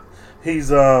 He's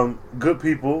good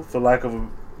people, for lack of a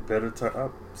better term.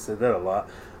 I've said that a lot.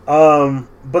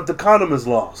 But the condom is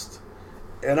lost.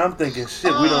 And I'm thinking,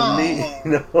 shit, we don't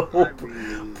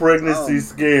need pregnancy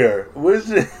scare. Wouldn't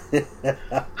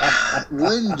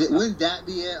that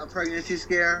be a pregnancy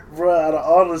scare? Bro, out of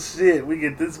all the shit, we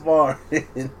get this far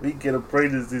and we get a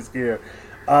pregnancy scare.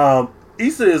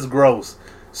 Issa is gross.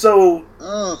 So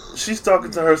she's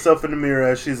talking to herself in the mirror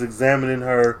as she's examining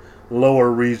her lower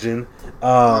region,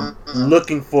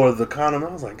 looking for the condom.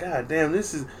 I was like, God damn,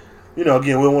 this is,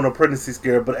 again, we don't want a pregnancy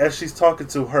scare, but as she's talking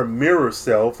to her mirror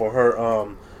self or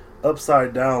her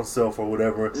upside down self or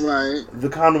whatever, right, the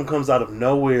condom comes out of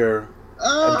nowhere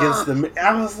against the mirror.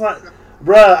 I was like,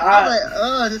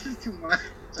 bruh, this is too much.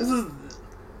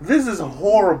 This is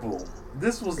horrible.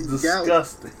 This was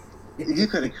disgusting. You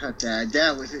could have cut that.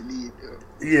 That was it needed.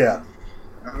 Yeah.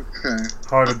 Okay.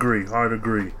 Hard agree. That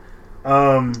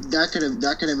could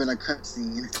have been a cut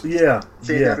scene. Yeah.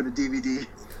 Save that for the DVD.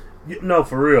 No,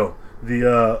 for real.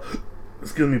 The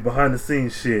behind the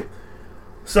scenes shit.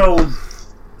 So,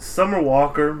 Summer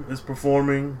Walker is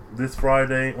performing this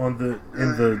Friday in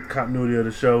the continuity of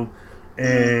the show,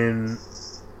 and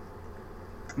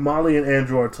Molly and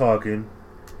Andrew are talking,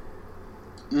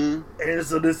 and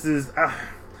so this is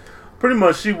pretty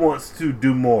much she wants to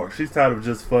do more. She's tired of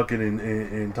just fucking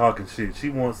and talking shit. She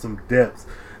wants some depth.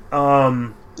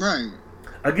 Right.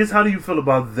 I guess, how do you feel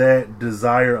about that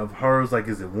desire of hers? Like,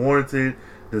 is it warranted?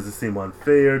 Does it seem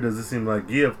unfair? Does it seem like,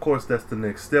 yeah, of course, that's the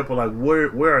next step? Or like,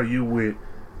 where are you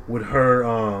with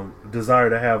her desire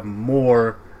to have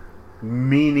more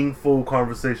meaningful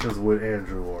conversations with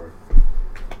Andrew? Or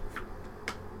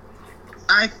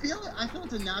I feel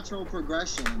it's a natural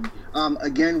progression.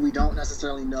 Again, we don't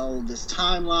necessarily know this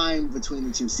timeline between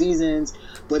the two seasons,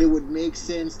 but it would make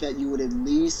sense that you would at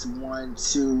least want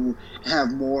to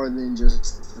have more than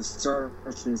just the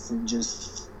surface and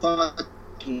just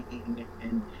fucking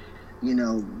and, you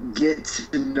know, get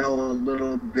to know a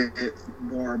little bit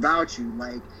more about you.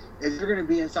 Like, if you're going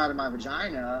to be inside of my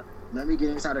vagina, let me get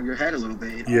inside of your head a little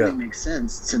bit. It only makes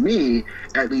sense to me,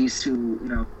 at least, to, you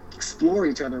know, explore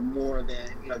each other more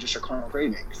than, you know, just your carnal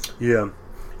cravings. Yeah.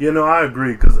 You know, I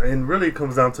agree, because it really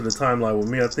comes down to the timeline with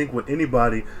me. I think with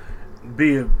anybody,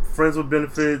 be it friends with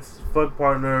benefits, fuck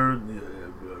partner,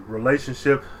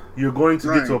 relationship, you're going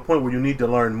to get to a point where you need to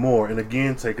learn more. And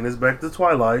again, taking this back to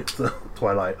True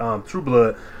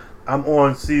Blood, I'm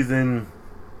on season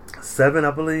 7,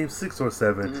 I believe, 6 or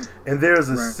 7, and there's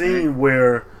a scene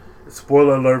where,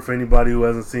 spoiler alert for anybody who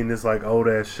hasn't seen this like old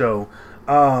ass show.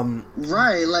 Like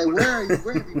where have you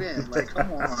been? Like,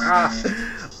 come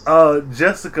on.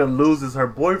 Jessica loses her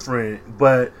boyfriend,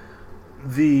 but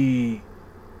the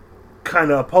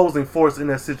kind of opposing force in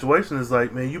that situation is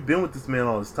like, man, you've been with this man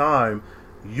all this time,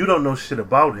 you don't know shit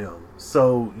about him.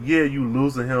 So yeah, you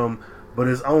losing him, but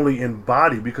it's only in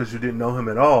body because you didn't know him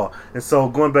at all. And so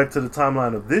going back to the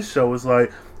timeline of this show, it's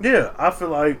like, yeah, I feel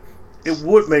like it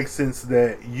would make sense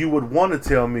that you would want to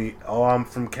tell me, oh, I'm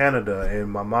from Canada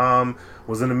and my mom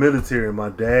was in the military and my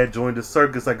dad joined the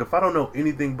circus. Like, if I don't know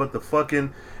anything but the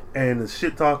fucking and the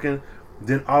shit talking,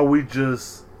 then are we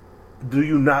just, do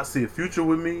you not see a future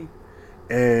with me?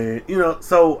 And, you know,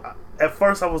 so at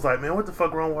first I was like, man, what the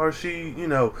fuck wrong with her? She, you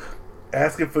know,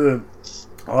 asking for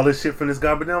all this shit from this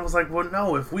guy. But then I was like, well,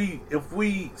 no, if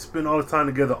we spend all the time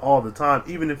together all the time,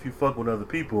 even if you fuck with other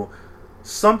people,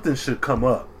 something should come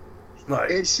up.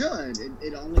 Like, it should.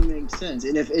 It only makes sense.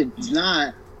 And if it's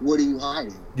not, what are you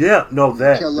hiding? Yeah, no,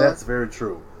 that's very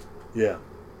true. Yeah.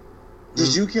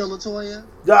 Did you kill LaToya?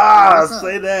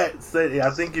 Say that. I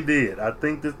think you did. I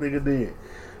think this nigga did.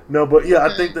 No, but yeah,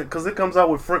 I think that because it comes out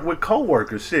with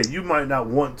coworkers. Shit, you might not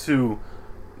want to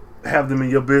have them in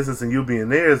your business and you be in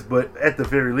theirs, but at the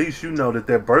very least, you know that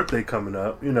their birthday coming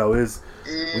up. You know,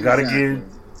 we got to get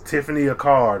Tiffany a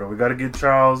card, or we got to get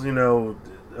Charles, you know,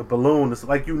 a balloon. It's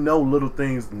like, you know, little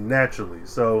things naturally.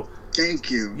 So thank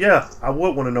you. Yeah, I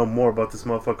would want to know more about this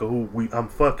motherfucker who I'm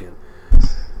fucking.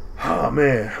 Oh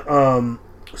man.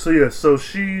 So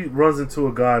she runs into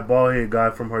a guy, bald-headed guy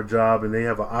from her job, and they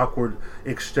have an awkward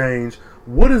exchange.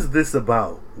 What is this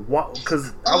about?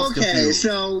 Because I was confused.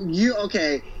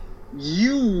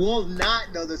 You will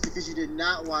not know this because you did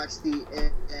not watch the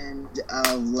end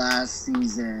of last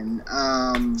season.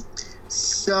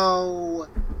 So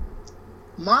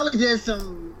Molly did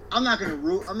some. I'm not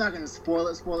gonna spoil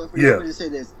it for you. I'm gonna just say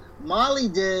this: Molly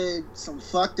did some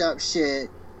fucked up shit,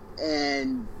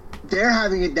 and they're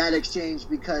having that exchange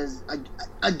because,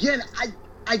 again,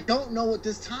 I don't know what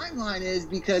this timeline is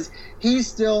because he's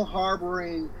still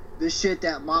harboring the shit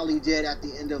that Molly did at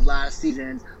the end of last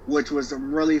season, which was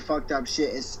some really fucked up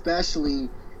shit, especially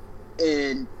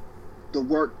in the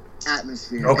work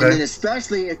atmosphere. Okay. And then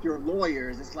especially if you're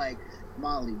lawyers, it's like,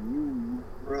 Molly, you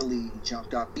really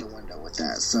jumped out the window with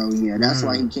that. So yeah, that's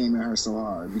why he came at her so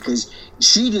hard, because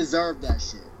she deserved that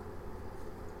shit.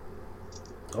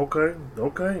 Okay.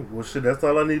 Well, shit, that's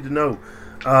all I need to know.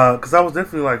 Because I was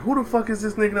definitely like, who the fuck is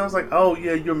this nigga? And I was like, oh,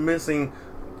 yeah, you're missing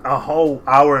a whole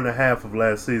hour and a half of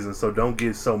last season, so don't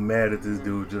get so mad at this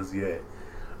dude just yet.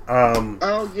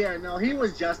 Oh, yeah, no, he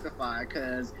was justified,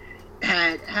 because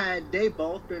had they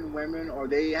both been women or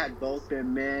they had both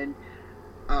been men,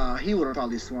 he would have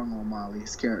probably swung on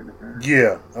Molly's character.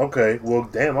 Yeah, okay. Well,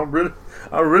 damn, I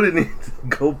really need to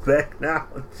go back now.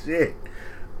 Shit.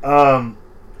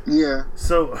 Yeah.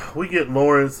 So we get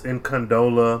Lawrence and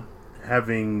Condola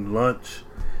having lunch,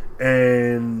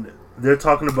 and they're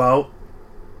talking about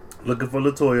looking for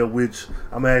LaToya, which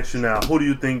I'm gonna ask you now, who do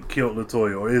you think killed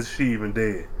LaToya, or is she even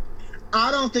dead? I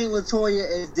don't think LaToya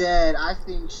is dead. I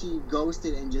think she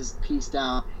ghosted and just peaced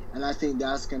out, and I think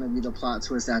that's gonna be the plot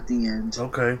twist at the end.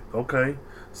 Okay.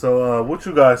 So what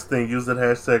you guys think? Use that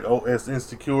hashtag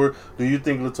 #OSInsecure. Do you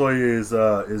think LaToya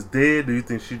is dead? Do you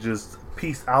think she just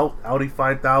peace out, Audi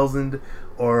 5000,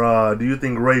 or do you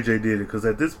think Ray J did it? Because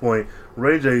at this point,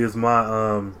 Ray J is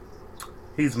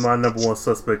he's my number one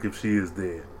suspect if she is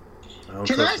dead.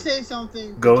 Can I say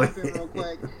something? Go ahead. Real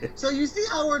quick. So you see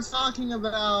how we're talking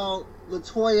about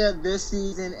LaToya this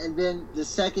season, and then the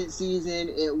second season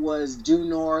it was due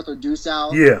north or due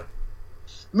south? Yeah.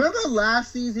 Remember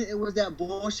last season it was that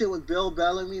bullshit with Bill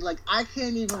Bellamy? Like, I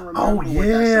can't even remember what that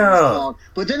show was called.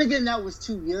 But then again, that was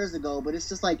 2 years ago. But it's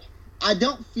just like, I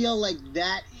don't feel like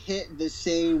that hit the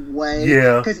same way.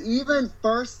 Yeah. Because even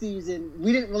first season,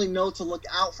 we didn't really know to look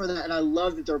out for that, and I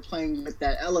love that they're playing with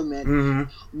that element.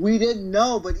 Mm-hmm. We didn't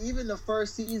know, but even the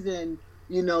first season,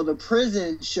 the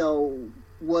prison show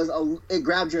it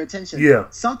grabbed your attention. Yeah.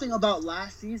 Something about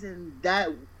last season, that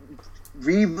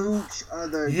reboot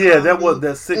of the that was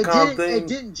that sitcom thing. It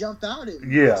didn't jump out at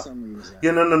me for some reason.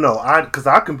 Yeah, no. Because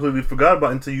I completely forgot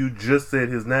about it until you just said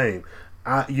his name.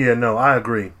 I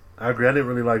agree. I didn't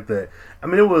really like that. I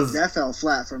mean, that fell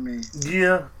flat for me.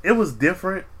 Yeah, it was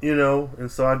different,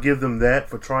 and so I give them that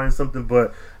for trying something.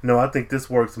 But no, I think this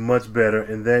works much better.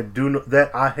 And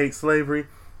that I hate slavery.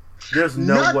 There's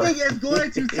nothing is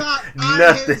going to top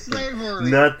I hate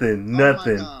slavery. Nothing. Oh my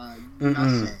God,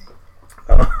 nothing.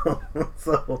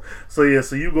 So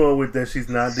you going with that she's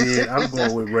not dead. I'm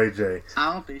going with Ray J.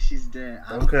 I don't think she's dead.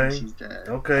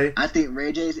 Okay. I think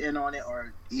Ray J's in on it,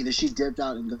 or either she dipped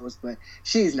out and goes, but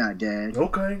she's not dead.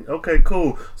 Okay,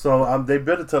 cool. So they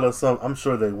better tell us something. I'm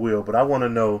sure they will, but I want to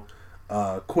know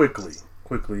quickly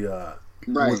what the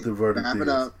verdict is. Wrap it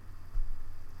up.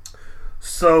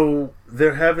 So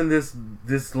they're having this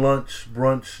lunch,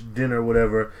 brunch, dinner,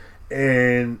 whatever,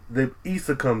 and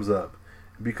Issa comes up.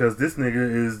 Because this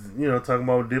nigga is, talking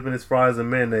about dipping his fries in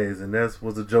mayonnaise, and that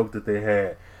was a joke that they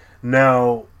had.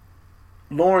 Now,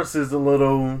 Lawrence is a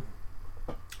little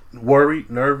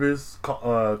worried, nervous,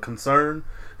 concerned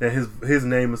that his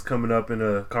name is coming up in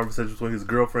a conversation between his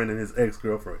girlfriend and his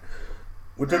ex-girlfriend,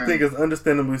 which I think is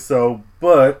understandably so.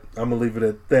 But I'm gonna leave it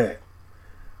at that.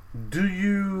 Do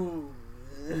you?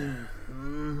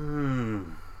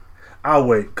 I'll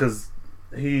wait because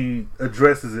he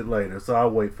addresses it later, so I'll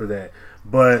wait for that.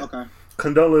 But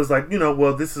Condola is like,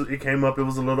 it came up, it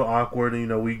was a little awkward,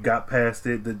 and we got past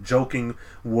it. The joking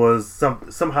was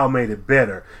somehow made it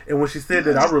better. And when she said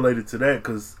that, I related to that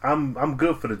because I'm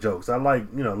good for the jokes. I like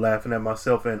laughing at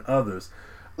myself and others.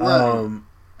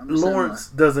 Lawrence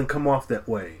doesn't come off that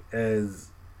way as.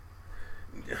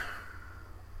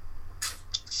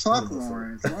 Fuck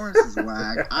Lawrence. Lawrence is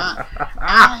whack.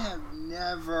 I have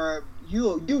never.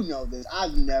 You know this.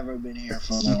 I've never been here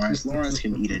for Lawrence. Lawrence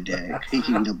can eat a dick. He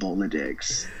can eat a bowl of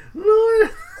dicks.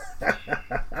 Lawrence.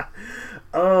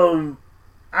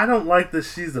 I don't like that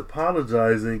she's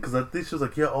apologizing because I think she was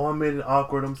like, I made it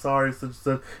awkward. I'm sorry, such and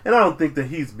such. And I don't think that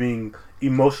he's being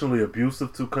emotionally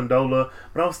abusive to Condola.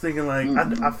 But I was thinking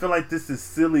I feel like this is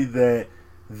silly that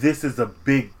this is a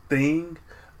big thing.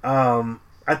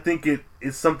 I think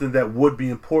it's something that would be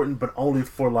important, but only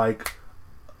for like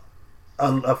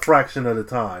a fraction of the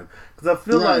time. Because I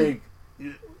feel like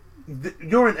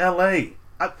you're in LA.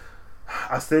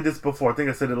 I said this before. I think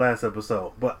I said it last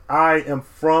episode. But I am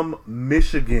from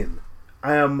Michigan.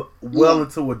 I am well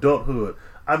into adulthood.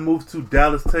 I moved to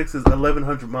Dallas, Texas,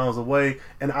 1,100 miles away,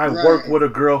 and I work with a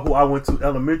girl who I went to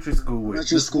elementary school with.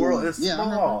 This world is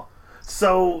small.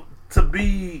 So to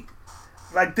be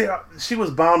like she was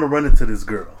bound to run into this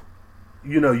girl.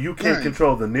 You can't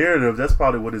control the narrative. That's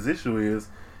probably what his issue is.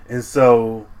 And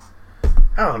so,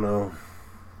 I don't know.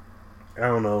 And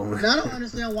I don't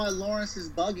understand why Lawrence is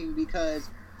bugging because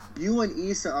you and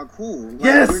Issa are cool. Like,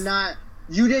 yes!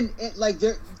 You didn't, like,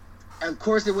 of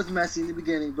course it was messy in the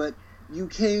beginning, but you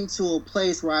came to a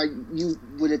place where you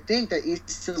would think that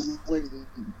Issa wouldn't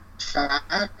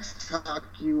talk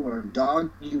you or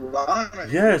dog you out.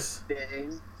 Yes.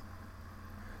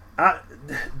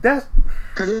 That's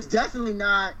because it's definitely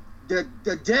not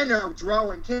the dinner of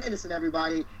Dro and Candace and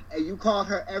everybody, and you called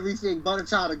her everything but a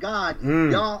child of God.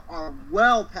 Y'all are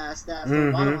well past that,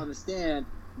 so I don't understand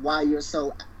why you're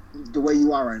so the way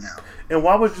you are right now. And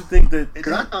why would you think that?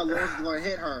 Because I thought Lawrence was going to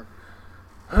hit her.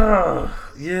 I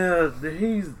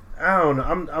don't know.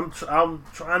 I'm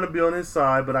trying to be on his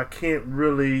side, but I can't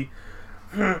really.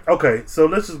 Okay, so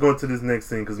let's just go into this next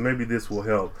thing because maybe this will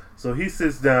help. So he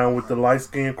sits down with the light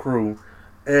skinned crew,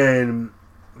 and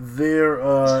they're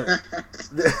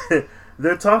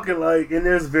talking like, and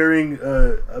there's varying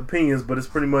opinions, but it's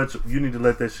pretty much you need to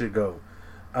let that shit go.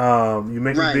 You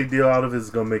make a big deal out of it, it's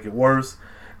gonna make it worse.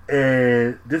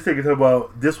 And this thing is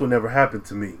about this will never happen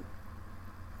to me.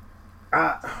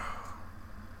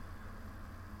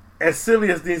 As silly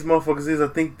as these motherfuckers is, I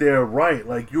think they're right.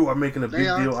 Like, you are making a big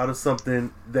deal out of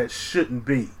something that shouldn't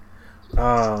be.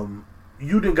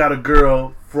 You done got a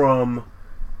girl from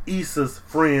Issa's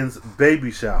friend's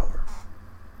baby shower.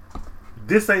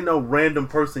 This ain't no random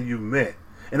person you met.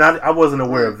 And I wasn't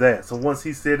aware of that. So once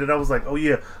he said it, I was like, oh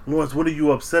yeah, Lawrence, what are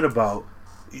you upset about?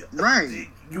 Right.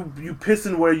 You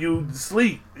pissing where you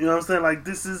sleep. You know what I'm saying? Like,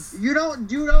 this is... You don't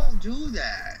do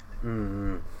that.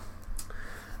 Mm-hmm.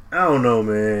 I don't know,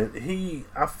 man.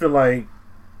 I feel like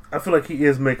I feel like he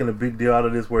is making a big deal out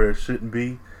of this where it shouldn't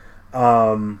be.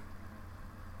 And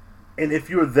if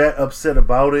you're that upset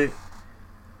about it,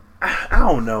 I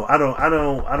don't know. I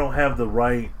don't have the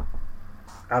right,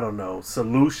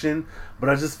 solution. But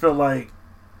I just feel like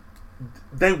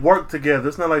they work together.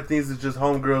 It's not like these are just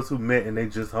homegirls who met and they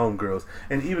just homegirls.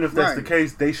 And even if that's the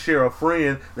case, they share a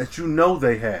friend that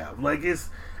they have. Like,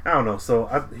 it's, I don't know. So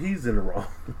he's in the wrong.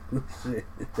 Shit,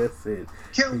 that's it.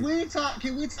 Can we talk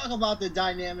about the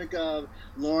dynamic of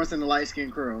Lawrence and the light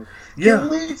skin crew? Yeah. Can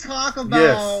we talk about?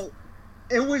 Yes.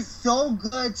 It was so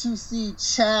good to see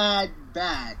Chad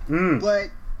back, but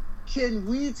can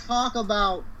we talk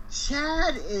about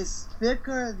Chad is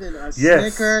thicker than a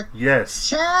Snicker? Yes.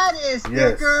 Chad is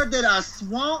thicker than a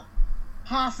swamp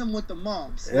possum with the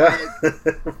mumps. Yeah. Like,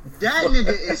 that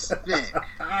nigga is thick.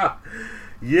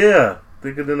 Yeah.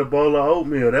 Thicker than a bowl of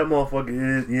oatmeal. That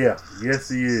motherfucker is. Yeah. Yes,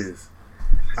 he is.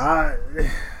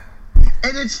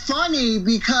 And it's funny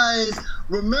because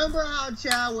remember how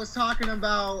Chad was talking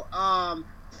about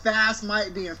Fast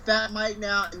Mike being Fat Mike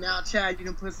now, and now Chad, you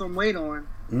can put some weight on.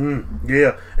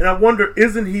 Yeah. And I wonder,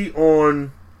 isn't he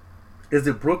on? Is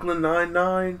it Brooklyn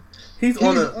Nine-Nine? He's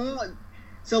on.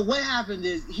 So what happened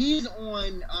is he's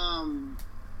on.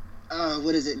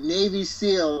 What is it? Navy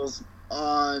SEALs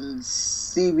on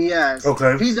CBS.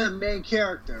 Okay. He's a main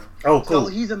character. Oh, cool.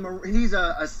 So he's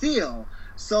a SEAL.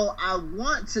 So I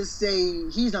want to say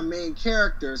he's a main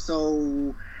character.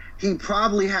 So he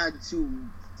probably had to,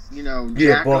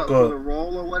 jack up for the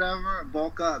role or whatever,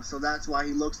 bulk up. So that's why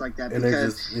he looks like that.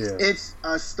 Because it's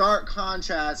a stark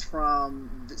contrast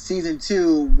from season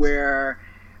 2 where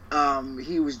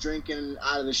he was drinking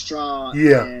out of the straw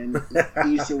and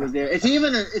Issa was there. It's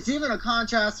even a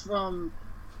contrast from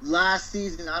last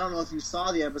season. I don't know if you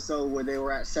saw the episode where they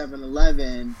were at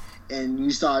 7-Eleven and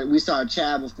we saw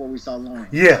Chad before we saw Lauren.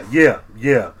 Yeah.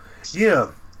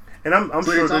 And I'm but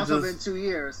sure it's also been 2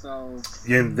 years, so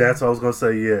yeah, that's what I was gonna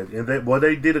say. Yeah, and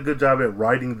they did a good job at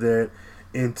writing that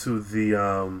into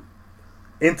the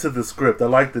script. I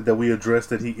liked it that we addressed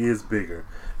that he is bigger.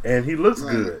 And he looks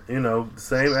good,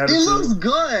 same attitude. He looks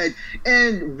good,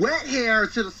 and wet hair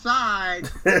to the side.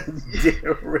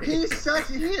 He is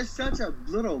such a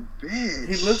little bitch.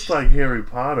 He looks like Harry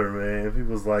Potter, man. If he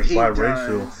was like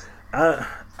biracial, I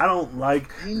don't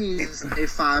like. He needs a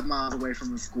 5 miles away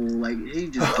from the school. Like he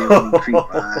just gives me creep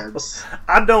vibes.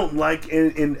 I don't like.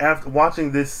 And after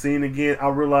watching this scene again, I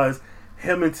realized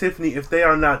him and Tiffany, if they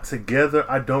are not together,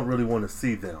 I don't really want to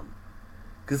see them.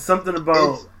 Because something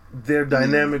about their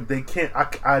dynamic, they can't.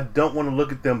 I don't want to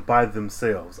look at them by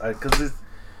themselves because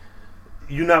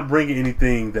you're not bringing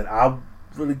anything that I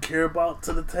really care about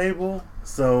to the table.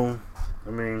 So, I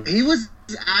mean, he was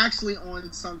actually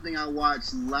on something I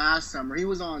watched last summer. He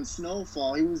was on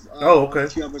Snowfall. He was on a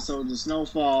few episodes of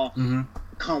Snowfall. Mm-hmm.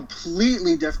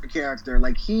 Completely different character.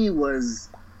 Like he was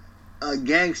a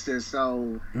gangster.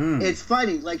 So it's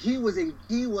funny. Like he was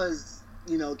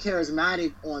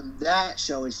charismatic on that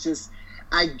show. It's just.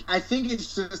 I think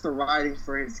it's just the writing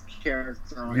for his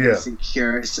character on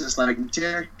Insecure. It's just like,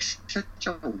 Derek, shut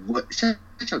your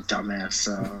dumbass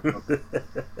up.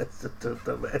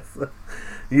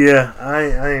 Yeah,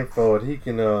 I ain't for it. He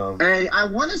can. And I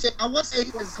want to say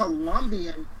he was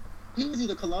Colombian. He was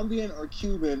either Colombian or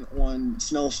Cuban on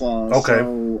Snowfall. Okay.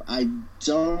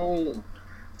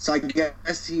 So I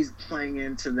guess he's playing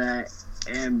into that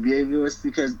ambiguous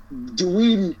because do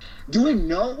we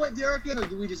know what Derek is, or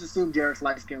do we just assume Derek's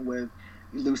light skin with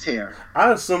loose hair?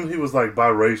 I assumed he was like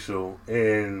biracial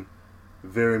and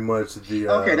very much the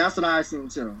that's what I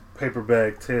assumed too.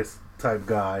 Paperback test type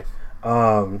guy.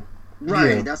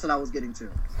 That's what I was getting to.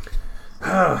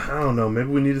 I don't know. Maybe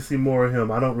we need to see more of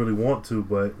him. I don't really want to,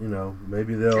 but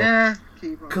maybe they'll.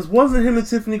 Because wasn't him and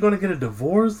Tiffany going to get a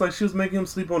divorce? Like she was making him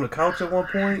sleep on the couch at one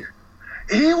point.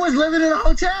 He was living in a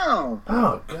hotel.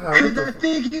 Oh God! Because I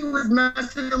think he was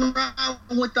messing around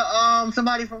with the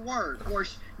somebody from work,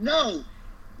 no,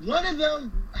 one of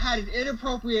them had an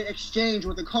inappropriate exchange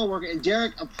with a coworker, and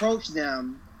Derek approached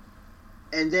them,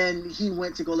 and then he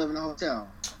went to go live in a hotel.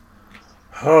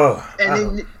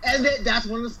 And then that's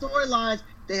one of the storylines.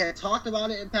 They had talked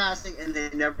about it in passing, and they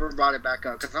never brought it back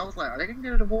up. Because I was like, are they gonna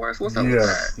get a divorce? What's up with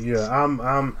that? Yeah,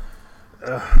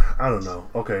 I don't know.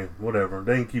 Okay, whatever.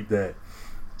 They can keep that.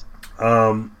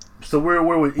 So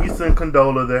we're with Issa and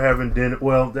Condola. They're having dinner.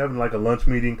 Well, they're having like a lunch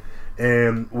meeting,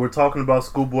 and we're talking about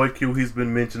Schoolboy Q. He's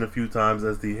been mentioned a few times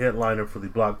as the headliner for the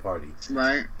block party.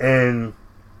 Right. And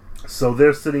so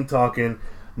they're sitting talking.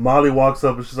 Molly walks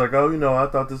up and she's like, "Oh, I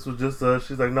thought this was just."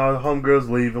 She's like, "No, the homegirl's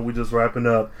leaving. We just wrapping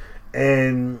up."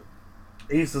 And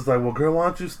Issa's like, well, girl, why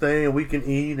don't you stay and we can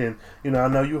eat? And, you know, I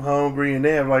know you hungry. And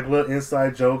they have, like, little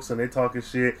inside jokes and they talking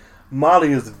shit.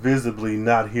 Molly is visibly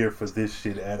not here for this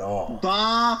shit at all.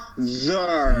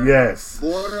 Bother. Yes.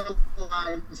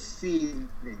 Borderline seething.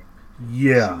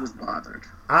 Yeah. She was bothered.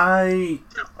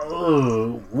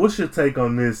 What's your take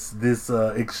on this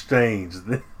exchange?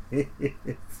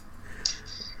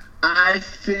 I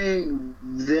think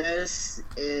this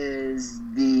is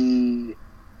the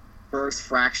first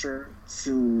fracture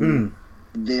to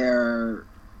their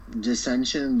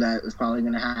dissension that is probably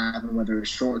going to happen, whether it's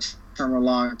short term or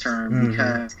long term,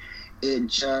 because it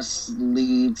just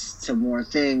leads to more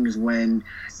things when,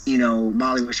 you know,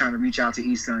 Molly was trying to reach out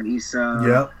to Issa and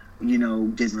Issa, you know,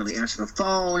 didn't really answer the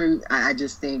phone. I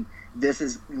just think this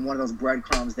is one of those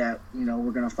breadcrumbs that, you know,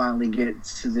 we're going to finally get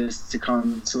to this to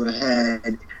come to a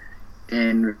head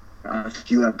in a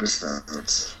few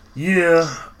episodes.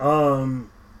 Yeah,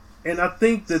 and I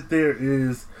think that there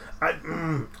is,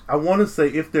 I want to say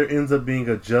if there ends up being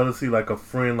a jealousy, like a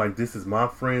friend, like this is my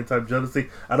friend type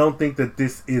jealousy, I don't think that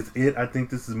this is it. I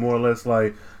think this is more or less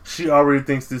like she already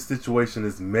thinks this situation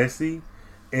is messy,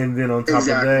 and then on top of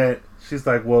that, she's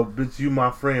like, well, bitch, you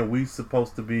my friend, we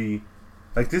supposed to be,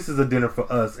 like, this is a dinner for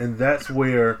us. And that's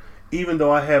where, even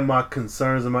though I had my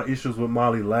concerns and my issues with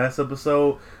Molly last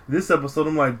episode, this episode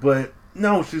I'm like, but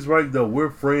no, she's right though,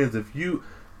 we're friends.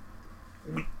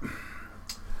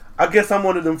 I guess I'm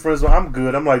one of them friends where I'm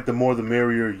good, I'm like, the more the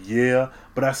merrier, yeah,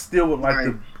 but I still would like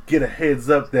to get a heads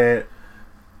up that,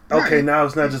 okay, now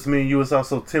it's not just me and you, it's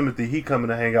also Timothy, he coming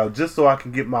to hang out, just so I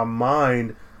can get my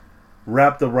mind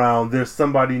wrapped around there's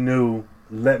somebody new,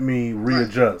 let me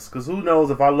readjust. Because who knows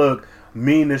if I look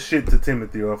mean as shit to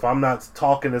Timothy, or if I'm not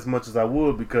talking as much as I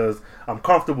would because I'm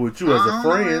comfortable with you as a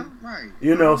friend.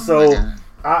 You know, so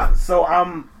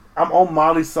I'm on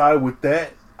Molly's side with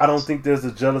that. I don't think there's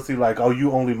a jealousy like, oh,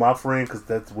 you only my friend, because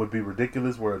that would be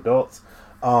ridiculous. We're adults.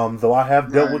 Though I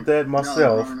have dealt with that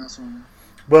myself.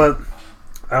 But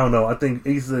I don't know. I think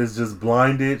Issa is just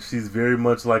blinded. She's very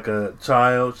much like a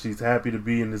child. She's happy to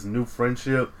be in this new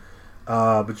friendship.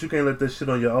 But you can't let that shit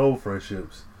on your old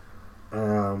friendships.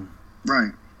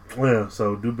 Well,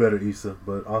 so do better, Issa,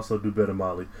 but also do better,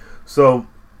 Molly. So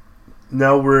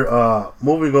now we're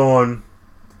moving on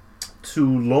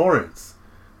to Lawrence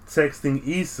texting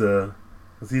Issa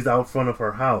because he's out front of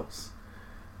her house.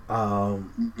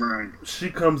 She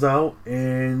comes out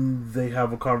and they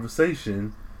have a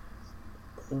conversation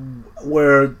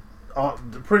where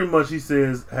pretty much he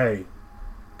says, hey,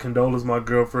 Condola's my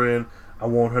girlfriend. I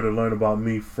want her to learn about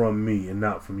me from me and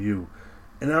not from you.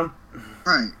 And I'm...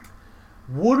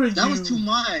 That was too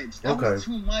much. That was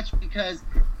too much because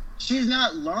she's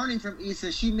not learning from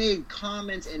Issa. She made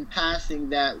comments in passing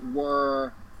that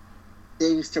were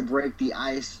things to break the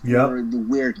ice for the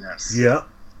weirdness.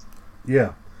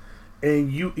 Yeah.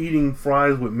 And you eating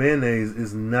fries with mayonnaise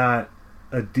is not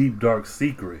a deep, dark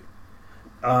secret.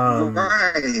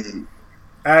 I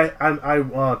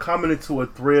commented to a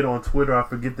thread on Twitter. I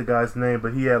forget the guy's name,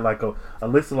 but he had like a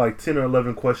list of like 10 or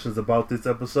 11 questions about this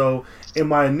episode. And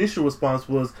my initial response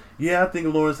was, yeah, I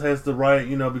think Lawrence has the right,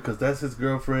 you know, because that's his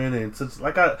girlfriend. And such,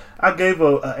 like I gave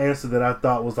an answer that I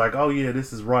thought was like, oh yeah,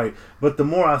 this is right. But the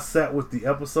more I sat with the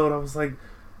episode, I was like,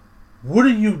 what are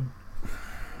you...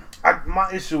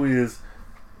 my issue is,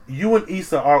 you and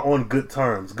Issa are on good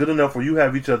terms. Good enough where you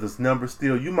have each other's number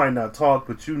still. You might not talk,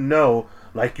 but you know,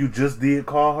 like you just did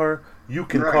call her, you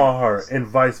can call her, and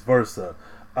vice versa.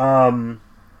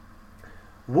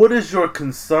 What is your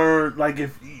concern? Like,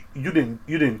 if you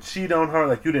didn't cheat on her,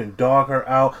 like you didn't dog her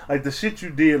out, like the shit you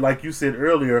did, like you said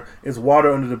earlier, is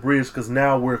water under the bridge because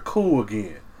now we're cool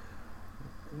again.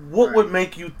 What would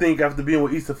make you think, after being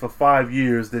with Issa for 5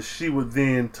 years, that she would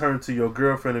then turn to your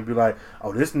girlfriend and be like,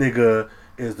 oh, this nigga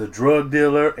is the drug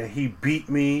dealer and he beat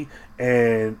me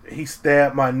and he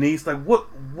stabbed my niece? Like, what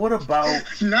about...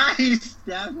 Nah, he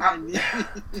stabbed my niece.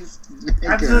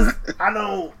 I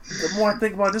don't... The more I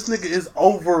think about it, this nigga is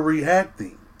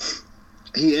overreacting.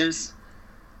 He is.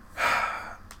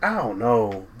 I don't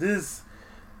know. This...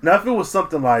 Now, if it was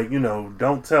something like, you know,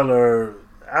 don't tell her,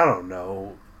 I don't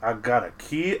know, I got a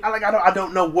kid. I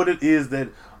don't know what it is that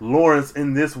Lawrence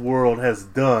in this world has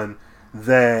done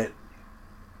that,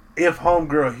 if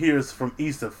homegirl hears from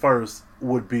Issa first,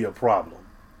 would be a problem.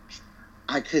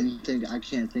 I can't think of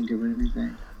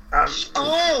anything.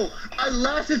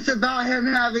 Unless it's about him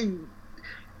having...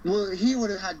 Well, he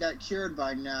would have had that cured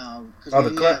by now.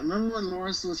 Remember when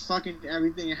Lawrence was fucking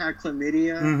everything and had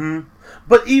chlamydia? Mm-hmm.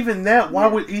 But even that, why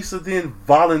would Issa then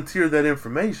volunteer that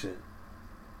information?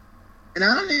 And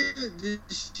I don't even... Did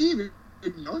she even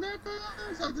didn't know that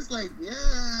though. So I'm just like, yeah,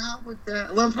 how would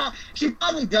that? Well, she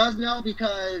probably does know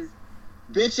because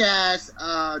bitch ass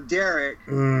Derek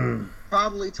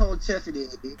probably told Tiffany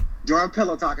during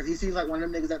Pillow Talk, because he seems like one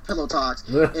of them niggas that Pillow Talks,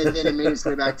 and then it made its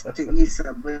way back to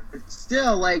Issa. But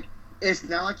still, like, it's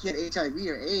not like he had HIV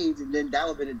or AIDS, and then that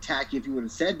would have been tacky if you would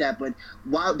have said that. But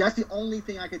why? That's the only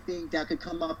thing I could think that could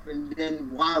come up, and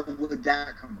then why would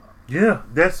that come up? Yeah,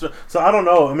 that's so. I don't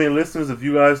know. I mean, listeners, if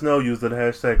you guys know, use the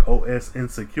hashtag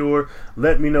 #OSInsecure.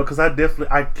 Let me know, because I definitely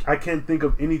I can't think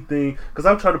of anything, because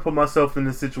I've tried to put myself in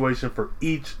this situation for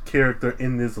each character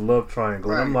in this love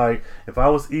triangle. Right. And I'm like, if I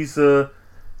was Issa,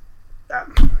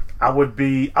 I would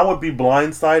be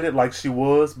blindsided like she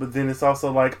was, but then it's also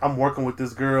like I'm working with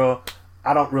this girl.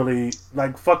 I don't really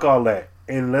like fuck all that,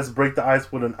 and let's break the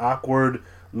ice with an awkward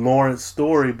Lawrence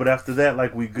story. But after that,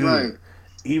 like, we good. Right.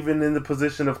 Even in the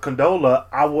position of Condola,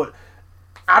 I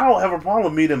don't have a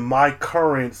problem meeting my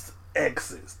current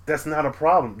exes. That's not a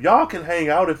problem. Y'all can hang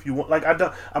out if you want. Like,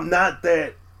 I'm not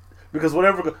that, because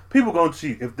whatever, people gonna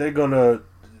cheat if they're gonna.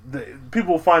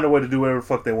 People will find a way to do whatever the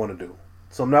fuck they want to do.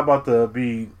 So I'm not about to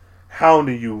be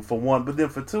hounding you for one, but then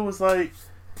for two, it's like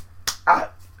I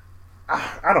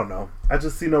don't know. I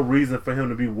just see no reason for him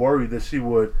to be worried that she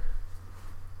would.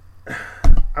 I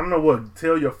don't know what.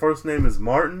 Tell your first name is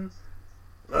Martin.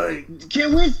 Like,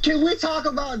 can we talk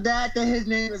about that his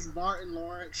name is Martin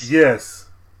Lawrence? Yes.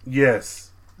 I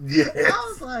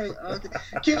was like, okay.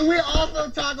 Can we also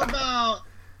talk about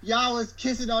y'all was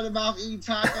kissing on the mouth eating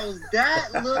tacos? That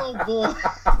little boy.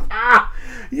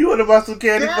 You want to buy some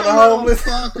candy for the homeless?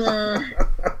 Fucker.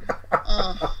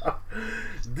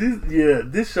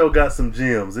 This show got some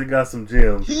gems. It got some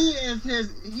gems. He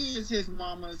is his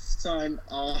mama's son.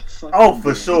 Oh,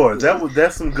 for sure.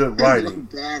 That's some good writing.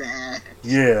 Badass.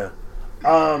 Yeah.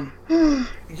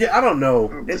 Yeah, I don't know.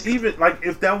 And even like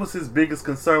if that was his biggest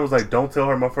concern, was like, don't tell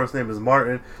her my first name is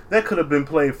Martin. That could have been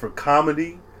played for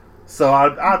comedy. So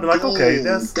I'd be like, okay,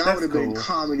 that's would have cool. been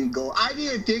comedy gold. I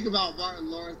didn't think about Martin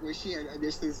Lawrence when she had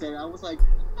initially said it. I was like,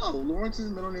 oh, Lawrence's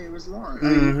middle name is Lawrence.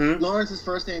 Mm-hmm. I mean, Lawrence's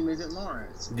first name isn't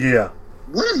Lawrence. Yeah.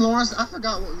 What is Lawrence? I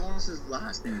forgot what Lawrence's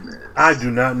last name is. I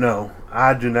do not know.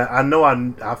 I know.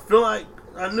 I feel like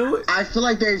I knew it. I feel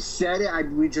like they said it.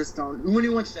 We just don't. When he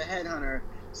went to the Headhunter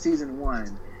season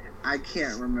 1, I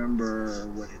can't remember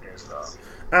what it is though.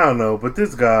 I don't know, but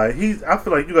this guy, I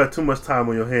feel like you got too much time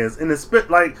on your hands, and it's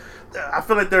like, I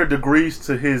feel like there are degrees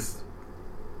to his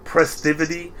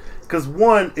prestivity. Because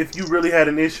one, if you really had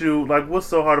an issue, like, what's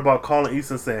so hard about calling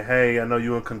Issa and saying, hey, I know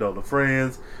you and Condola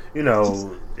friends, you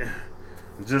know,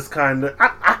 just kind of,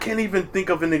 I can't even think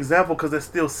of an example because it's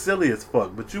still silly as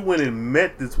fuck, but you went and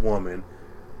met this woman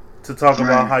to talk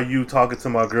about how you talking to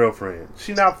my girlfriend.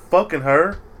 She not fucking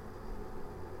her.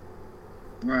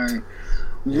 Right.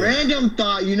 Yeah. Random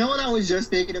thought. You know what I was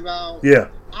just thinking about? Yeah.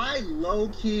 I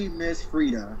low-key miss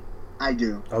Frida. I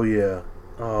do. Oh, yeah.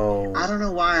 Oh. I don't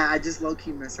know why. I just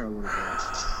low-key miss her a little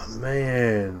bit.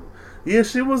 Man. Yeah,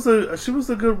 she was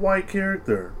a good white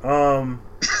character. Not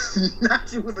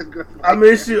she was a good white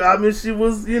character. She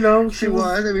was, you know, she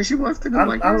was a good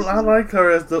white character. I liked her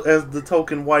as the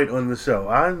token white on the show.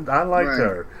 I liked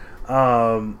her.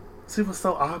 She was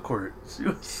so awkward. She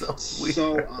was so weird.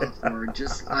 So awkward.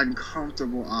 Just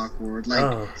uncomfortable awkward.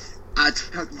 Like, I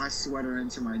tucked my sweater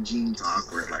into my jeans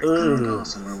awkward. Like, couldn't go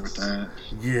somewhere with that.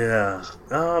 Yeah.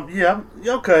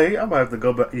 Yeah. Okay. I might have to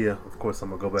go back. Yeah, of course I'm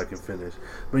going to go back and finish.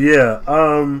 But yeah.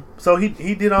 So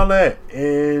he did all that.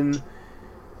 And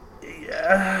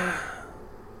yeah,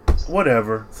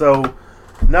 whatever. So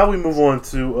now we move on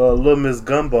to Little Miss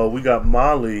Gumbo. We got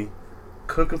Molly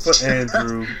cooking for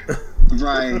Andrew.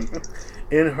 Right.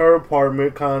 In her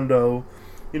apartment condo.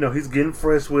 You know, he's getting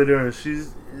fresh with her, and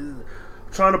she's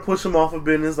trying to push him off of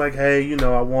business. Like, hey, you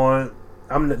know,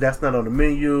 that's not on the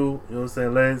menu. You know what I'm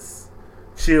saying? Let's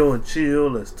chill.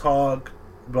 Let's talk.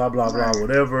 Blah, blah, blah,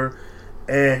 whatever.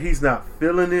 And he's not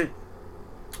feeling it.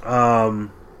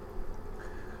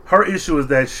 Her issue is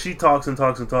that she talks and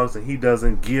he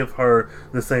doesn't give her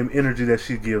the same energy that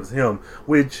she gives him.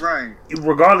 Which,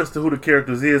 regardless to who the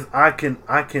characters is, I can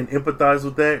empathize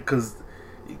with that, because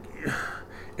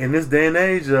in this day and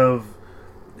age of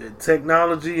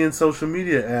technology and social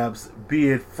media apps,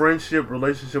 be it friendship,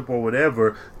 relationship, or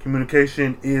whatever,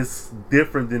 communication is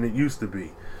different than it used to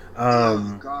be.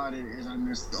 Oh God, it is. I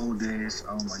miss the old days.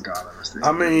 Oh my God, I miss the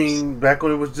old days. Back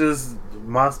when it was just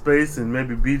MySpace and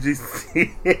maybe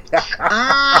BGC.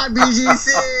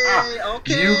 BGC.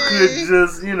 Okay. You could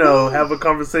just, you know, have a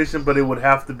conversation, but it would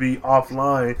have to be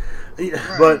offline.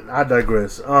 But I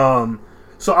digress.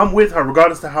 So I'm with her,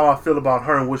 regardless of how I feel about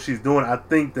her and what she's doing. I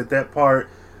think that part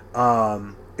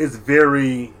is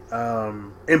very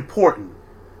important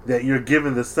that you're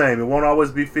giving the same. It won't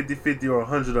always be 50-50 or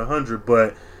 100-100,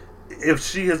 but if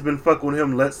she has been fucking with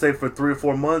him, let's say for 3 or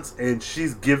 4 months, and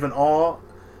she's given all,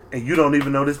 and you don't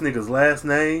even know this nigga's last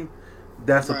name,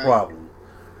 that's a problem.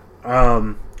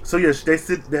 So yeah,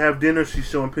 they have dinner. She's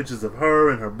showing pictures of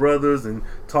her and her brothers and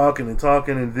talking,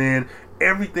 and then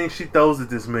everything she throws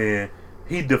at this man,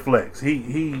 he deflects.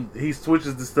 He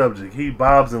switches the subject. He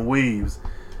bobs and weaves.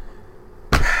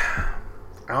 I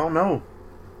don't know.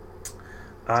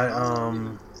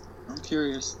 I'm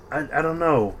curious. I don't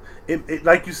know. It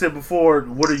like you said before,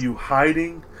 what are you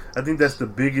hiding? I think that's the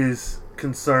biggest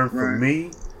concern for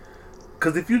me.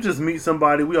 Because if you just meet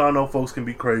somebody, we all know folks can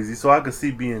be crazy, so I could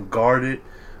see being guarded.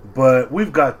 But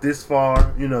we've got this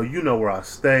far. You know where I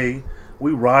stay.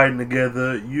 We riding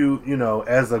together. You know,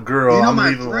 as a girl, I'm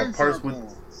leaving my purse with.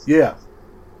 Yeah.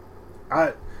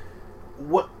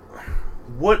 What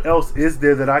else is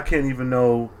there that I can't even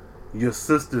know your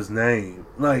sister's name?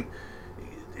 Like,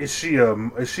 is she a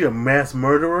mass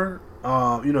murderer?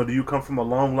 Do you come from a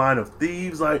long line of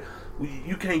thieves? Like,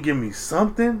 you can't give me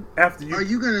something after you. Are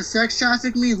you gonna sex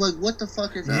traffic me? Like, what the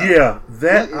fuck is that? Yeah,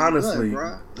 that honestly.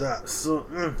 Good,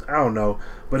 I don't know,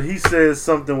 but he says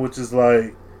something which is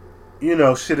like,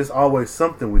 shit is always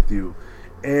something with you,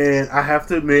 and I have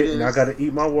to admit, and I gotta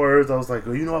eat my words. I was like,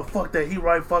 you know what? Fuck that. He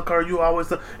right. Fuck her. You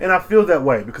always. And I feel that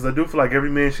way because I do feel like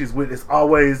every man she's with is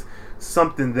always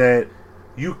something that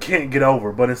you can't get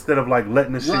over. But instead of like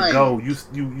letting the shit go,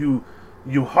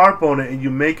 you harp on it and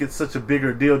you make it such a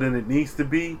bigger deal than it needs to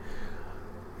be.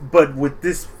 But with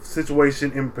this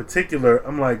situation in particular,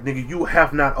 I'm like, nigga, you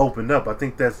have not opened up. I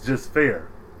think that's just fair.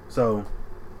 So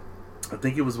I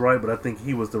think he was right, but I think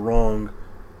he was the wrong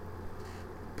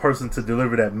person to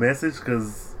deliver that message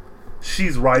because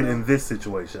she's right in this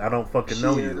situation. I don't fucking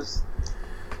know you.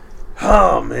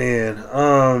 Oh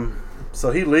man. So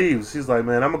he leaves. She's like,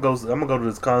 man, I'm gonna go to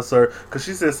this concert because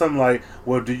she said something like,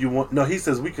 well, do you want? No, he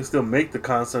says we can still make the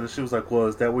concert. And she was like, well,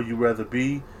 is that where you rather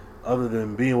be, other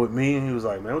than being with me? And he was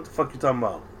like, man, what the fuck you talking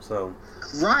about? So,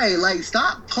 like,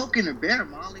 stop poking the bear,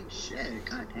 Molly. Shit,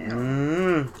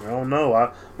 goddamn. I don't know.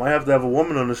 I might have to have a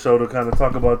woman on the show to kind of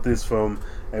talk about this from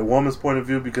a woman's point of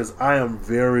view because I am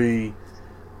very.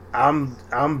 I'm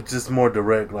just more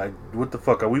direct. Like, what the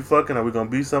fuck? Are we fucking? Are we gonna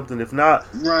be something? If not,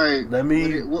 let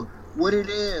me. What it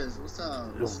is? What's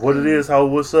up?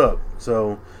 What's up?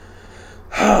 So,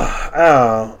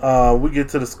 we get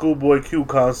to the Schoolboy Q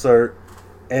concert,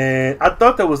 and I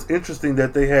thought that was interesting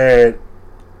that they had,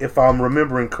 if I'm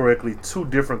remembering correctly, 2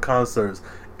 different concerts.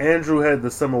 Andrew had the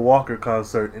Summer Walker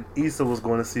concert, and Issa was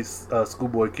going to see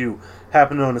Schoolboy Q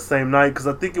happening on the same night because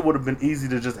I think it would have been easy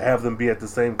to just have them be at the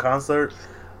same concert.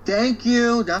 Thank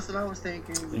you. That's what I was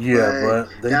thinking. Yeah,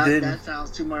 but they didn't. That sounds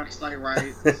too much like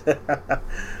right.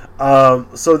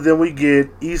 So then we get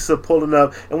Issa pulling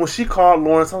up, and when she called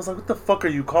Lawrence, I was like, what the fuck are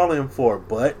you calling him for?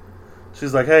 But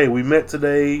she's like, hey, we met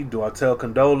today. Do I tell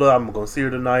Condola I'm going to see her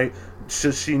tonight?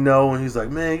 Should she know? And he's like,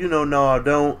 man, no, I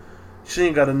don't. She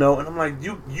ain't got to know. And I'm like,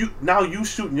 you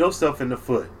shooting yourself in the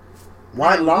foot.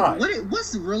 Why lie?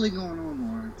 What's really going on,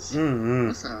 Lawrence?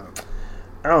 What's up?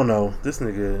 I don't know. This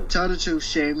nigga. Tell the truth,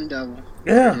 shame and devil.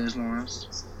 Yeah. It is,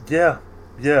 Lawrence. Yeah.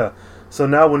 So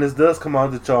now when this does come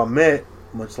out that y'all met,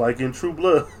 much like in True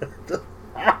Blood,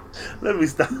 let me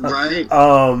stop. Right.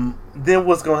 Then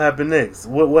what's gonna happen next?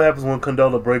 What happens when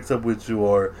Condola breaks up with you,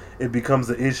 or it becomes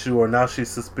an issue, or now she's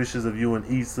suspicious of you and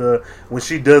Issa when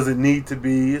she doesn't need to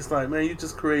be? It's like, man, you're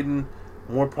just creating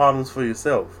more problems for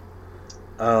yourself.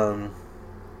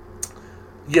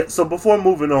 Yeah, so before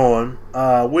moving on,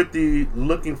 with the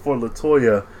looking for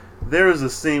LaToya, there is a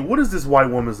scene. What is this white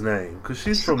woman's name? Because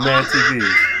she's from Mad TV.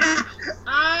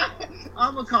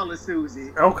 I'm going to call her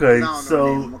Susie. Okay, so...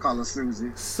 I'm going to call her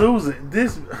Susie. Susie,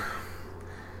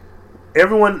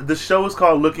 the show is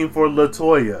called Looking for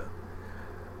LaToya.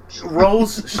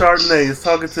 Rose Chardonnay is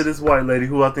talking to this white lady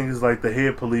who I think is like the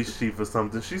head police chief or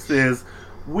something. She says,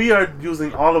 we are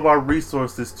using all of our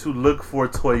resources to look for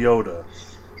Toyota.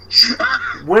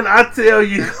 When I tell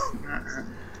you,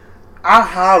 I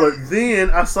hollered. Then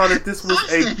I saw that this was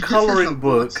a coloring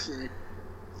book.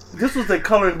 This was a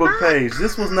coloring book page.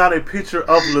 This was not a picture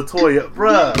of LaToya,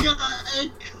 bruh. A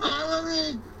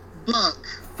coloring book.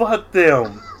 Fuck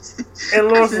them. And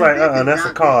Lawrence was like, that's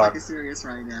a car. Serious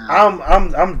right now.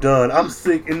 I'm done. I'm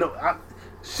sick. And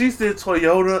she said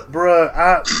Toyota, bruh.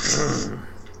 I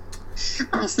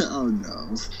said, oh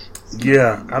no.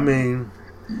 Yeah, I mean.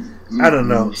 I don't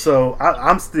know. So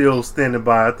I'm still standing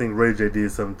by. I think Ray J did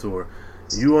something to her.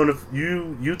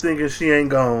 You thinking she ain't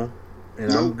gone,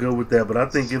 and I'm good with that. But I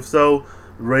think if so,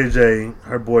 Ray J,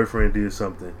 her boyfriend, did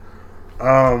something.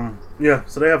 Yeah,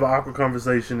 so they have an awkward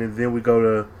conversation, and then we go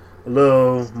to a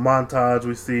little montage.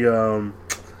 We see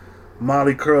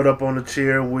Molly curled up on a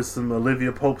chair with some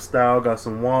Olivia Pope style, got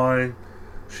some wine.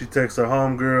 She texts her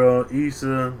homegirl,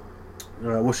 Issa,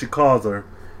 what she calls her,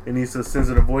 and Issa sends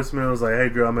her the voicemail. It's like, hey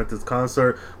girl, I'm at this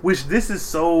concert. Which this is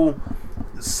so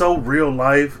real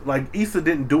life. Like, Issa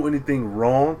didn't do anything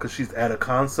wrong because she's at a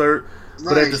concert,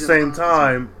 but at the same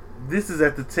time, this is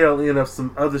at the tail end of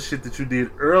some other shit that you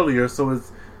did earlier, so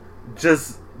it's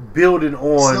just building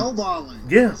on snowballing.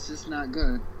 Yeah, it's just not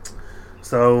good.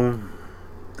 So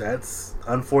that's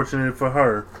unfortunate for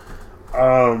her.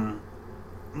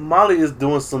 Molly is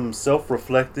doing some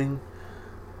self-reflecting.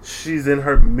 She's in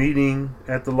her meeting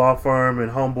at the law firm,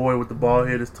 and homeboy with the bald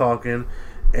head is talking,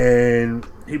 and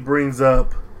he brings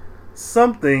up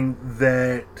something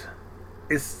that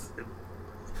is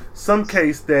some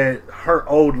case that her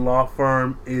old law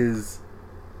firm is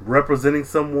representing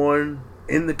someone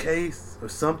in the case or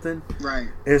something. Right.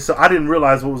 And so I didn't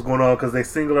realize what was going on because they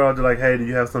singled her out. They're like, hey, do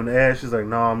you have something to add? She's like,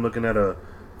 no, I'm looking at a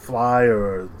fly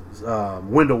or a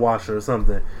window washer or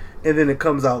something. And then it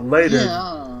comes out later.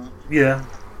 Yeah.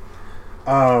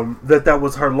 That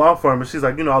was her law firm. And she's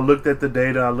like, I looked at the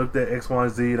data. I looked at X, Y,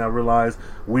 and Z, and I realized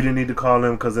we didn't need to call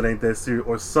them because it ain't that serious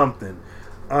or something.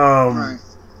 Right.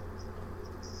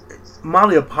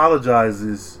 Molly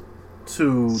apologizes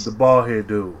to the bald head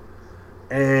dude.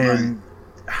 And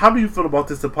how do you feel about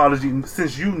this apology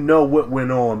since you know what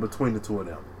went on between the two of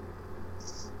them?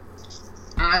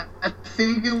 I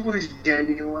think it was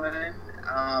genuine,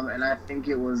 and I think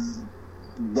it was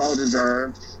well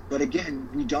deserved. But again,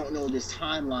 we don't know this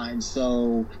timeline,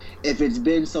 so if it's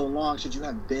been so long, should you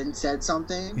have said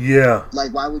something? Yeah.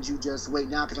 Like, why would you just wait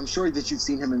now? Because I'm sure that you've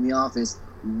seen him in the office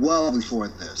well before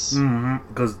this.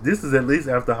 Because this is at least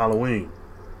after Halloween.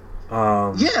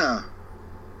 Yeah.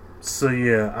 So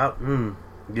yeah, I'm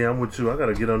with you. I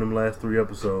gotta get on them last 3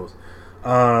 episodes.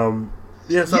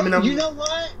 Yes, I mean, you know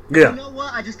what? Yeah. You know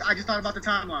what? I just thought about the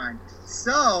timeline.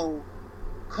 So,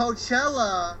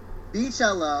 Beachella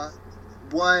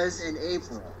was in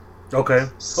April. Okay.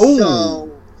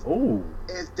 So,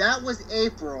 if that was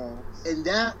April, and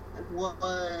that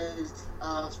was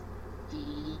a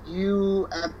few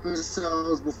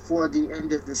episodes before the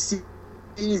end of the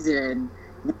season,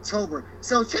 October.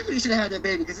 So Tiffany should have had that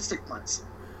baby because it's 6 months.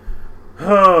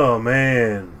 Oh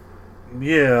man,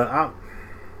 yeah.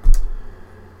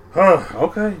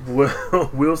 Okay.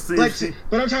 Well, we'll see.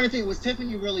 But I'm trying to think. Was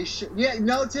Tiffany really? Yeah,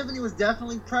 no. Tiffany was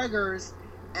definitely preggers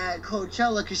at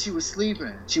Coachella because she was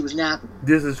sleeping. She was napping.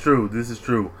 This is true.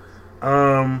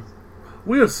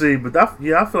 We'll see. But I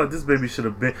feel like this baby should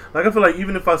have been. Like, I feel like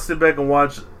even if I sit back and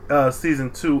watch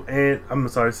season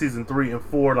 3 and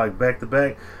 4 like back to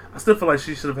back, I still feel like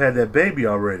she should have had that baby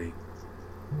already.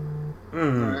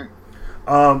 Right.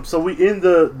 So we in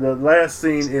the last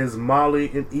scene is Molly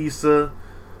and Issa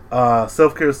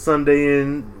self-care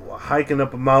Sunday hiking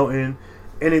up a mountain,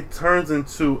 and it turns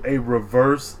into a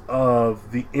reverse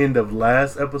of the end of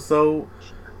last episode.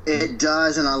 It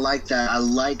does, and I like that. I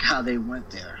like how they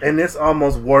went there. And it's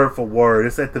almost word for word.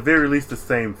 It's at the very least the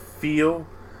same feel,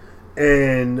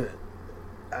 and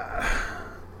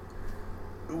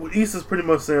Issa's pretty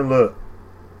much saying, look,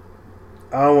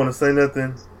 I don't want to say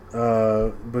nothing,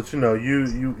 but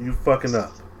you fucking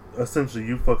up. Essentially,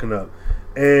 you fucking up.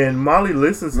 And Molly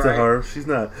listens to her. She's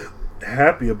not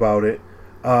happy about it,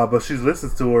 but she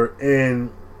listens to her,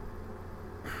 and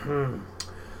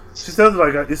she says,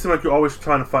 like, it seems like you're always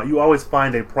you always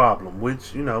find a problem,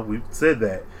 which, we've said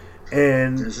that.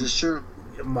 And this is true.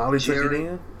 Molly took it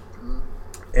in,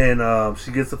 and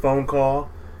she gets a phone call,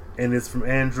 and it's from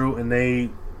Andrew, and they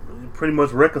pretty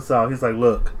much reconcile. He's like,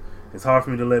 look, it's hard for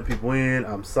me to let people in.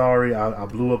 I'm sorry. I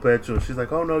blew up at you. And she's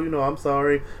like, oh, no, I'm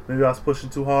sorry. Maybe I was pushing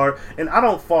too hard. And I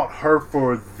don't fault her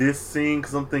for this scene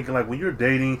because I'm thinking, like, when you're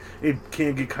dating, it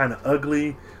can get kind of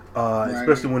ugly,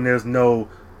 especially when there's no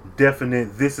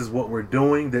definite, this is what we're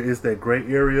doing. There is that gray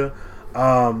area.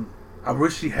 I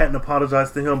wish she hadn't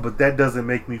apologized to him, but that doesn't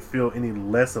make me feel any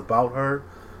less about her.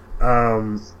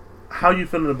 How you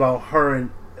feeling about her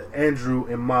and Andrew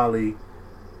and Molly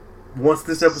once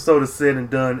this episode is said and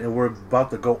done and we're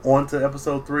about to go on to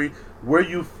episode 3? What are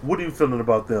you feeling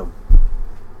about them?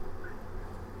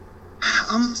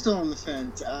 I'm still on the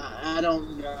fence. I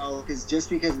don't know, because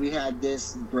we had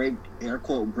this air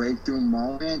quote breakthrough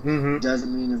moment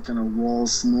doesn't mean it's gonna roll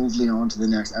smoothly on to the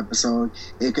next episode.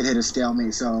 It could hit a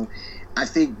stalemate. So I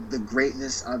think the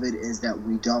greatness of it is that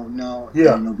we don't know.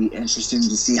 Yeah. And it'll be interesting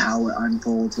to see how it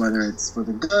unfolds, whether it's for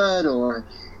the good or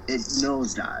it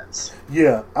nosedives.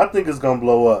 Yeah, I think it's gonna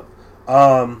blow up.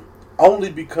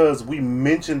 only because we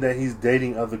mentioned that he's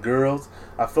dating other girls.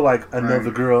 I feel like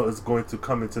another girl is going to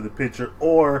come into the picture,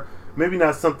 or maybe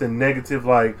not something negative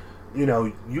like, you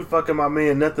know, you fucking my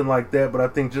man, nothing like that. But I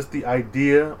think just the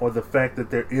idea or the fact that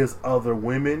there is other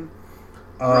women,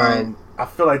 I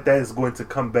feel like that is going to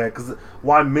come back. Because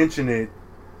why mention it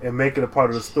and make it a part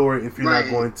of the story if you're not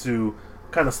going to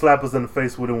kind of slap us in the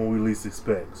face with it when we least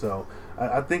expect? So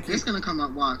I think it's gonna come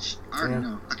up. Watch, I already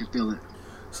know. I can feel it.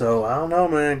 So I don't know,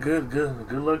 man.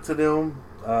 Good luck to them.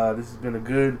 This has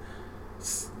been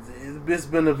it's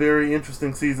been a very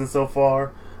interesting season so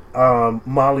far.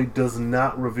 Molly does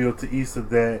not reveal to Issa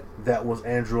that was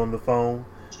Andrew on the phone,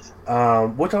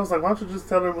 which I was like, why don't you just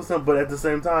tell her it was him? But at the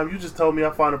same time, you just told me I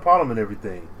find a problem in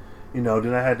everything. You know,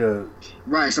 then I had to.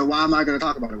 Right. So why am I going to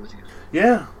talk about it with you?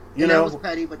 Yeah. You know, that was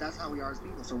petty, but that's how we are as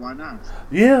people, so why not?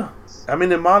 Yeah. I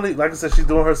mean, and Molly, like I said, she's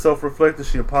doing her self-reflective.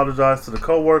 She apologized to the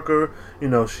coworker. You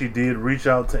know, she did reach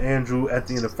out to Andrew at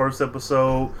the end of the first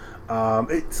episode.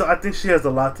 So I think she has a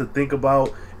lot to think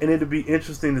about, and it'll be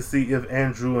interesting to see if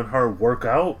Andrew and her work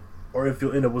out, or if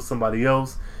you'll end up with somebody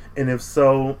else. And if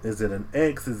so, is it an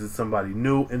ex? Is it somebody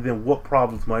new? And then what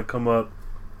problems might come up?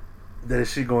 That is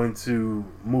she going to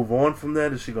move on from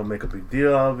that? Is she going to make a big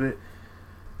deal out of it?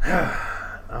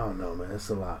 I don't know, man. It's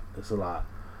a lot.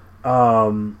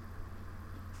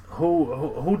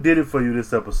 Who did it for you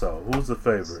this episode? Who's the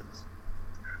favorite?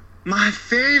 My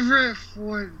favorite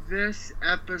for this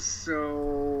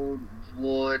episode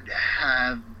would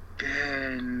have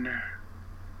been...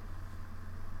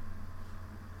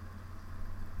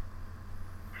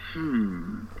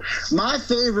 My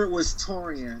favorite was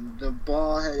Torian, the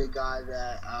bald-headed guy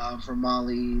that from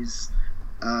Molly's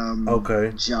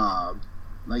job.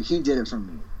 Like, he did it for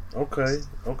me. Okay,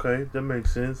 that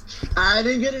makes sense. I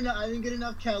didn't get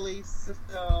enough Kelly, so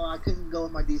I couldn't go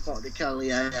with my default to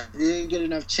Kelly. I didn't get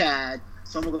enough Chad,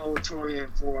 so I'm gonna go with Torian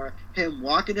for him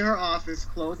walking to her office,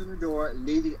 closing the door,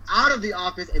 leaving out of the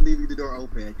office, and leaving the door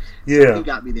open. Yeah, so he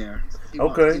got me there. He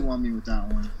won me with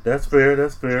that one. That's fair.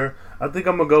 I think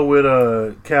I'm gonna go with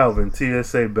Calvin,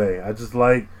 TSA Bay. I just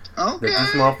like that this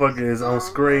motherfucker is on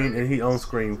screen and he on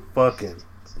screen fucking.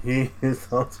 He is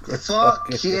on screen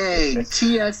fucking.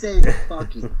 TSA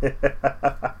fucking.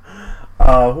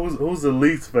 Who's the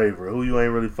least favorite? Who you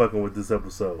ain't really fucking with this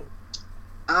episode?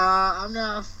 I'm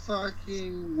not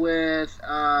fucking with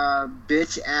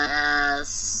bitch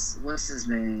ass. What's his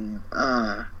name?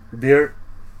 Derek.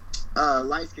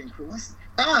 Light skin crew.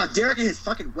 Derek and his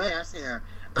fucking wet ass hair.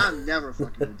 I'm never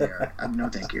fucking with Derek. No,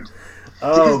 thank you.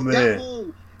 Oh,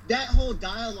 man. That whole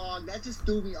dialogue, that just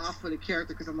threw me off for the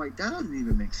character because I'm like, that doesn't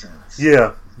even make sense.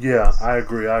 Yeah, I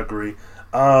agree.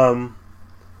 I'm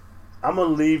going to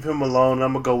leave him alone.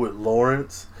 I'm going to go with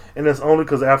Lawrence. And that's only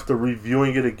because after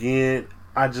reviewing it again,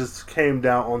 I just came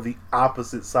down on the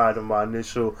opposite side of my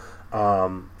initial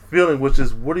feeling, which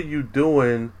is, what are you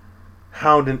doing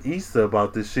hounding Issa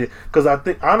about this shit? Because I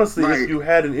think, honestly, if you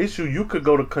had an issue, you could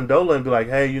go to Condola and be like,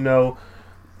 hey, you know,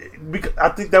 I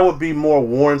think that would be more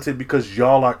warranted because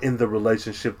y'all are in the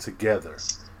relationship together.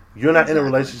 You're not in a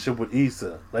relationship with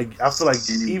Issa. Like, I feel like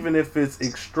even if it's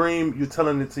extreme, you're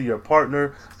telling it to your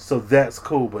partner, so that's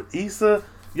cool. But Issa,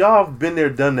 y'all have been there,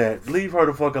 done that. Leave her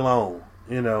the fuck alone,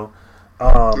 you know.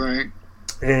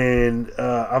 And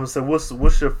I'm saying,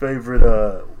 what's your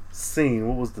favorite scene?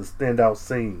 What was the standout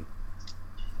scene?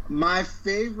 My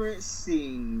favorite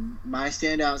scene, my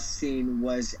standout scene,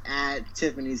 was at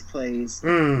Tiffany's place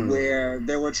where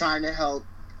they were trying to help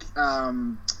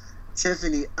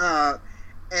Tiffany up,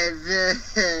 and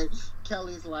then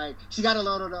Kelly's like, she got to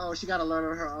learn on her own,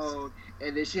 her own,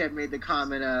 and then she had made the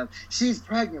comment of, she's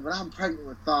pregnant, but I'm pregnant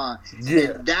with thought.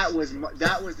 Yeah, and that was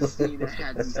the scene that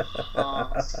had me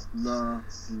hollering.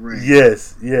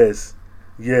 Yes.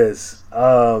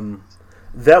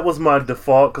 That was my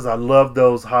default because I love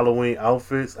those Halloween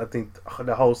outfits. I think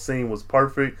the whole scene was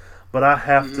perfect. But I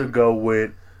have to go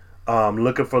with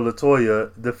looking for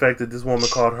LaToya. The fact that this woman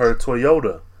called her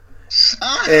Toyota,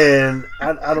 and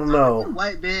I don't know,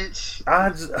 white bitch.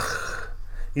 I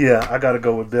gotta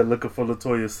go with that looking for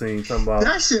LaToya scene. Talking about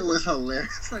that shit was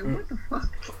hilarious. Like, what the fuck?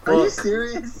 Are you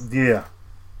serious? Yeah,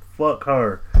 fuck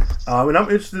her. And I'm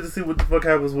interested to see what the fuck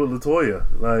happens with LaToya.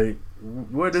 Like,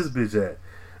 where this bitch at?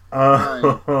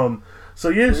 So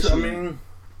yes, I mean,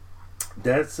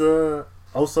 that's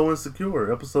Also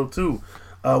Insecure episode 2.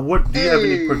 What do you have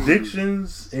any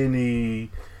predictions? Any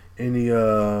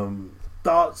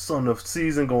thoughts on the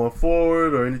season going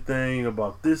forward, or anything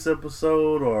about this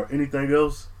episode, or anything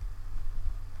else?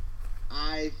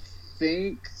 I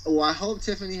hope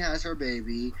Tiffany has her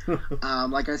baby.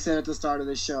 Like I said at the start of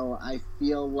the show, I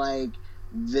feel like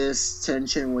this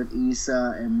tension with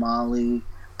Issa and Molly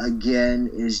again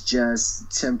is just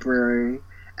temporary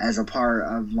as a part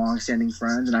of long-standing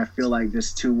friends, and I feel like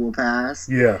this too will pass.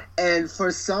 Yeah. And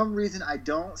for some reason, I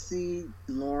don't see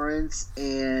Lawrence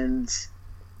and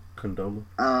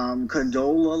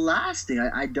Condola lasting.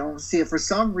 I don't see it. For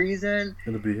some reason,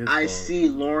 it'll be his I fault. see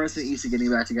Lawrence and Issa getting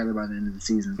back together by the end of the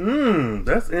season.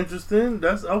 That's interesting.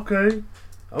 That's okay.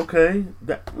 Okay.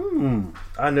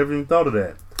 I never even thought of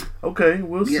that. Okay,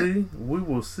 we'll see. We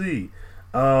will see.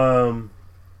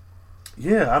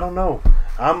 Yeah, I don't know.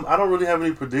 I don't really have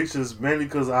any predictions, mainly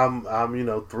because I'm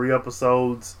 3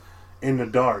 episodes in the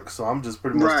dark, so I'm just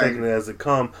pretty much taking it as it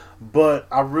come. But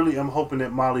I really am hoping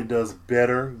that Molly does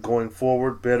better going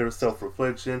forward, better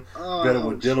self-reflection, better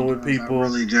with dealing with people. I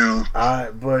really do.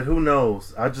 But who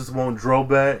knows? I just want Dro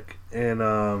back, and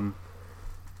I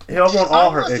want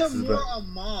all her exes back.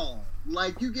 Amal.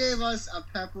 Like, you gave us a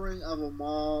peppering of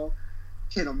Amal.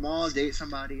 Can Amal date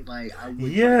somebody? Like, I would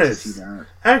like to see that.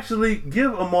 Actually,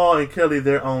 give Amal and Kelly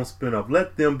their own spinoff.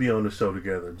 Let them be on the show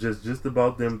together. Just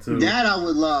about them two. That I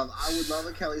would love. I would love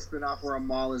a Kelly spinoff where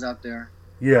Amal is out there.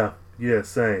 Yeah,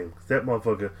 same. That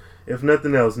motherfucker, if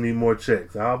nothing else, need more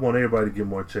checks. I want everybody to get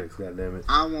more checks, goddammit.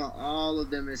 I want all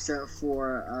of them except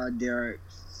for Derek.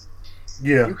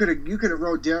 Yeah. You could have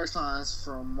wrote Derek's lines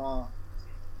for Amal.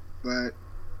 But,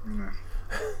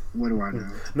 what do I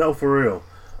know? No, for real.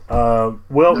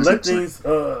 Let these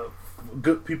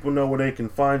good people know where they can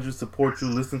find you, support you,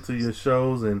 listen to your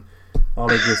shows, and all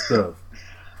that good stuff.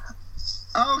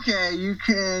 Okay, you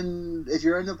can, if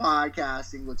you're into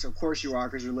podcasting, which of course you are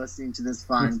because you're listening to this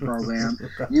fine program,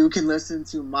 you can listen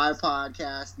to my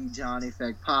podcast, the John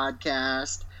Effect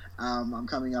Podcast. I'm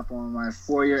coming up on my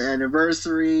 4-year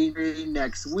anniversary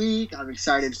next week. I'm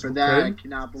excited for that. I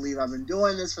cannot believe I've been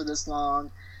doing this for this long.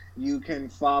 You can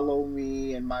follow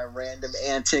me and my random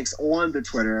antics on the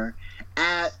Twitter @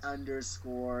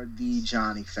 the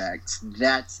John Effect.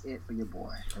 That's it for your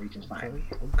boy. Where you can find me.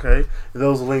 Okay.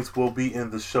 Those links will be in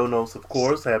the show notes, of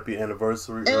course. Happy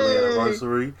anniversary, early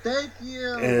anniversary. Thank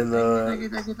you. And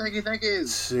thank you.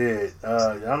 Shit.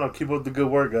 I don't know, keep up the good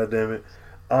work, goddammit.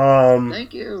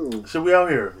 Thank you. So we out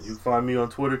here. You can find me on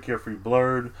Twitter, Carefree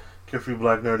Blurred. Carefree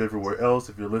Black Nerd everywhere else.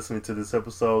 If you're listening to this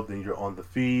episode, then you're on the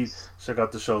feed. Check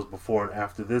out the shows before and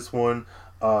after this one.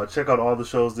 Check out all the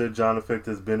shows that John Effect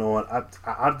has been on.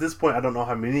 At this point, I don't know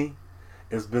how many.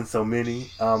 It's been so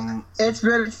many. It's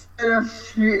been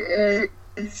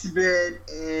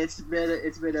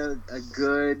a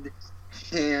good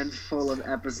handful of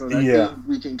episodes. I think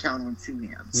we can count on 2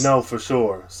 hands. No, for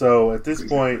sure. So at this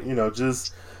point,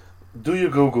 just do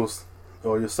your Googles.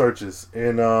 Or your searches.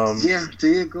 And do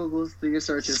your Googles, do your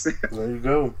searches. There you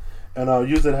go. And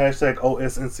use that hashtag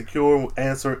 #OSInsecure.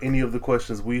 Answer any of the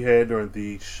questions we had during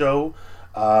the show.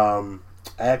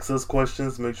 Ask us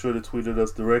questions. Make sure to tweet at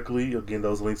us directly. Again,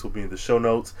 those links will be in the show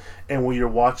notes. And when you're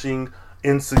watching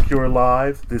Insecure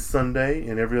Live this Sunday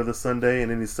and every other Sunday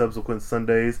and any subsequent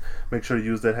Sundays, make sure to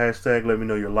use that hashtag. Let me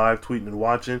know you're live tweeting and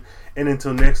watching. And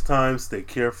until next time, stay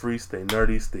carefree, stay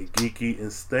nerdy, stay geeky,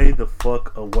 and stay the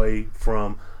fuck away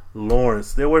from Lawrence.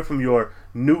 Stay away from your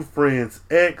new friend's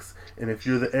ex, and if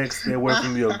you're the ex, stay away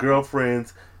from your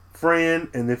girlfriend's friend.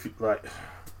 And if you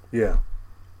yeah.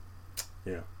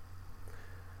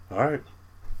 All right.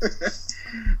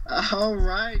 All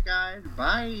right, guys.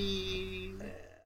 Bye.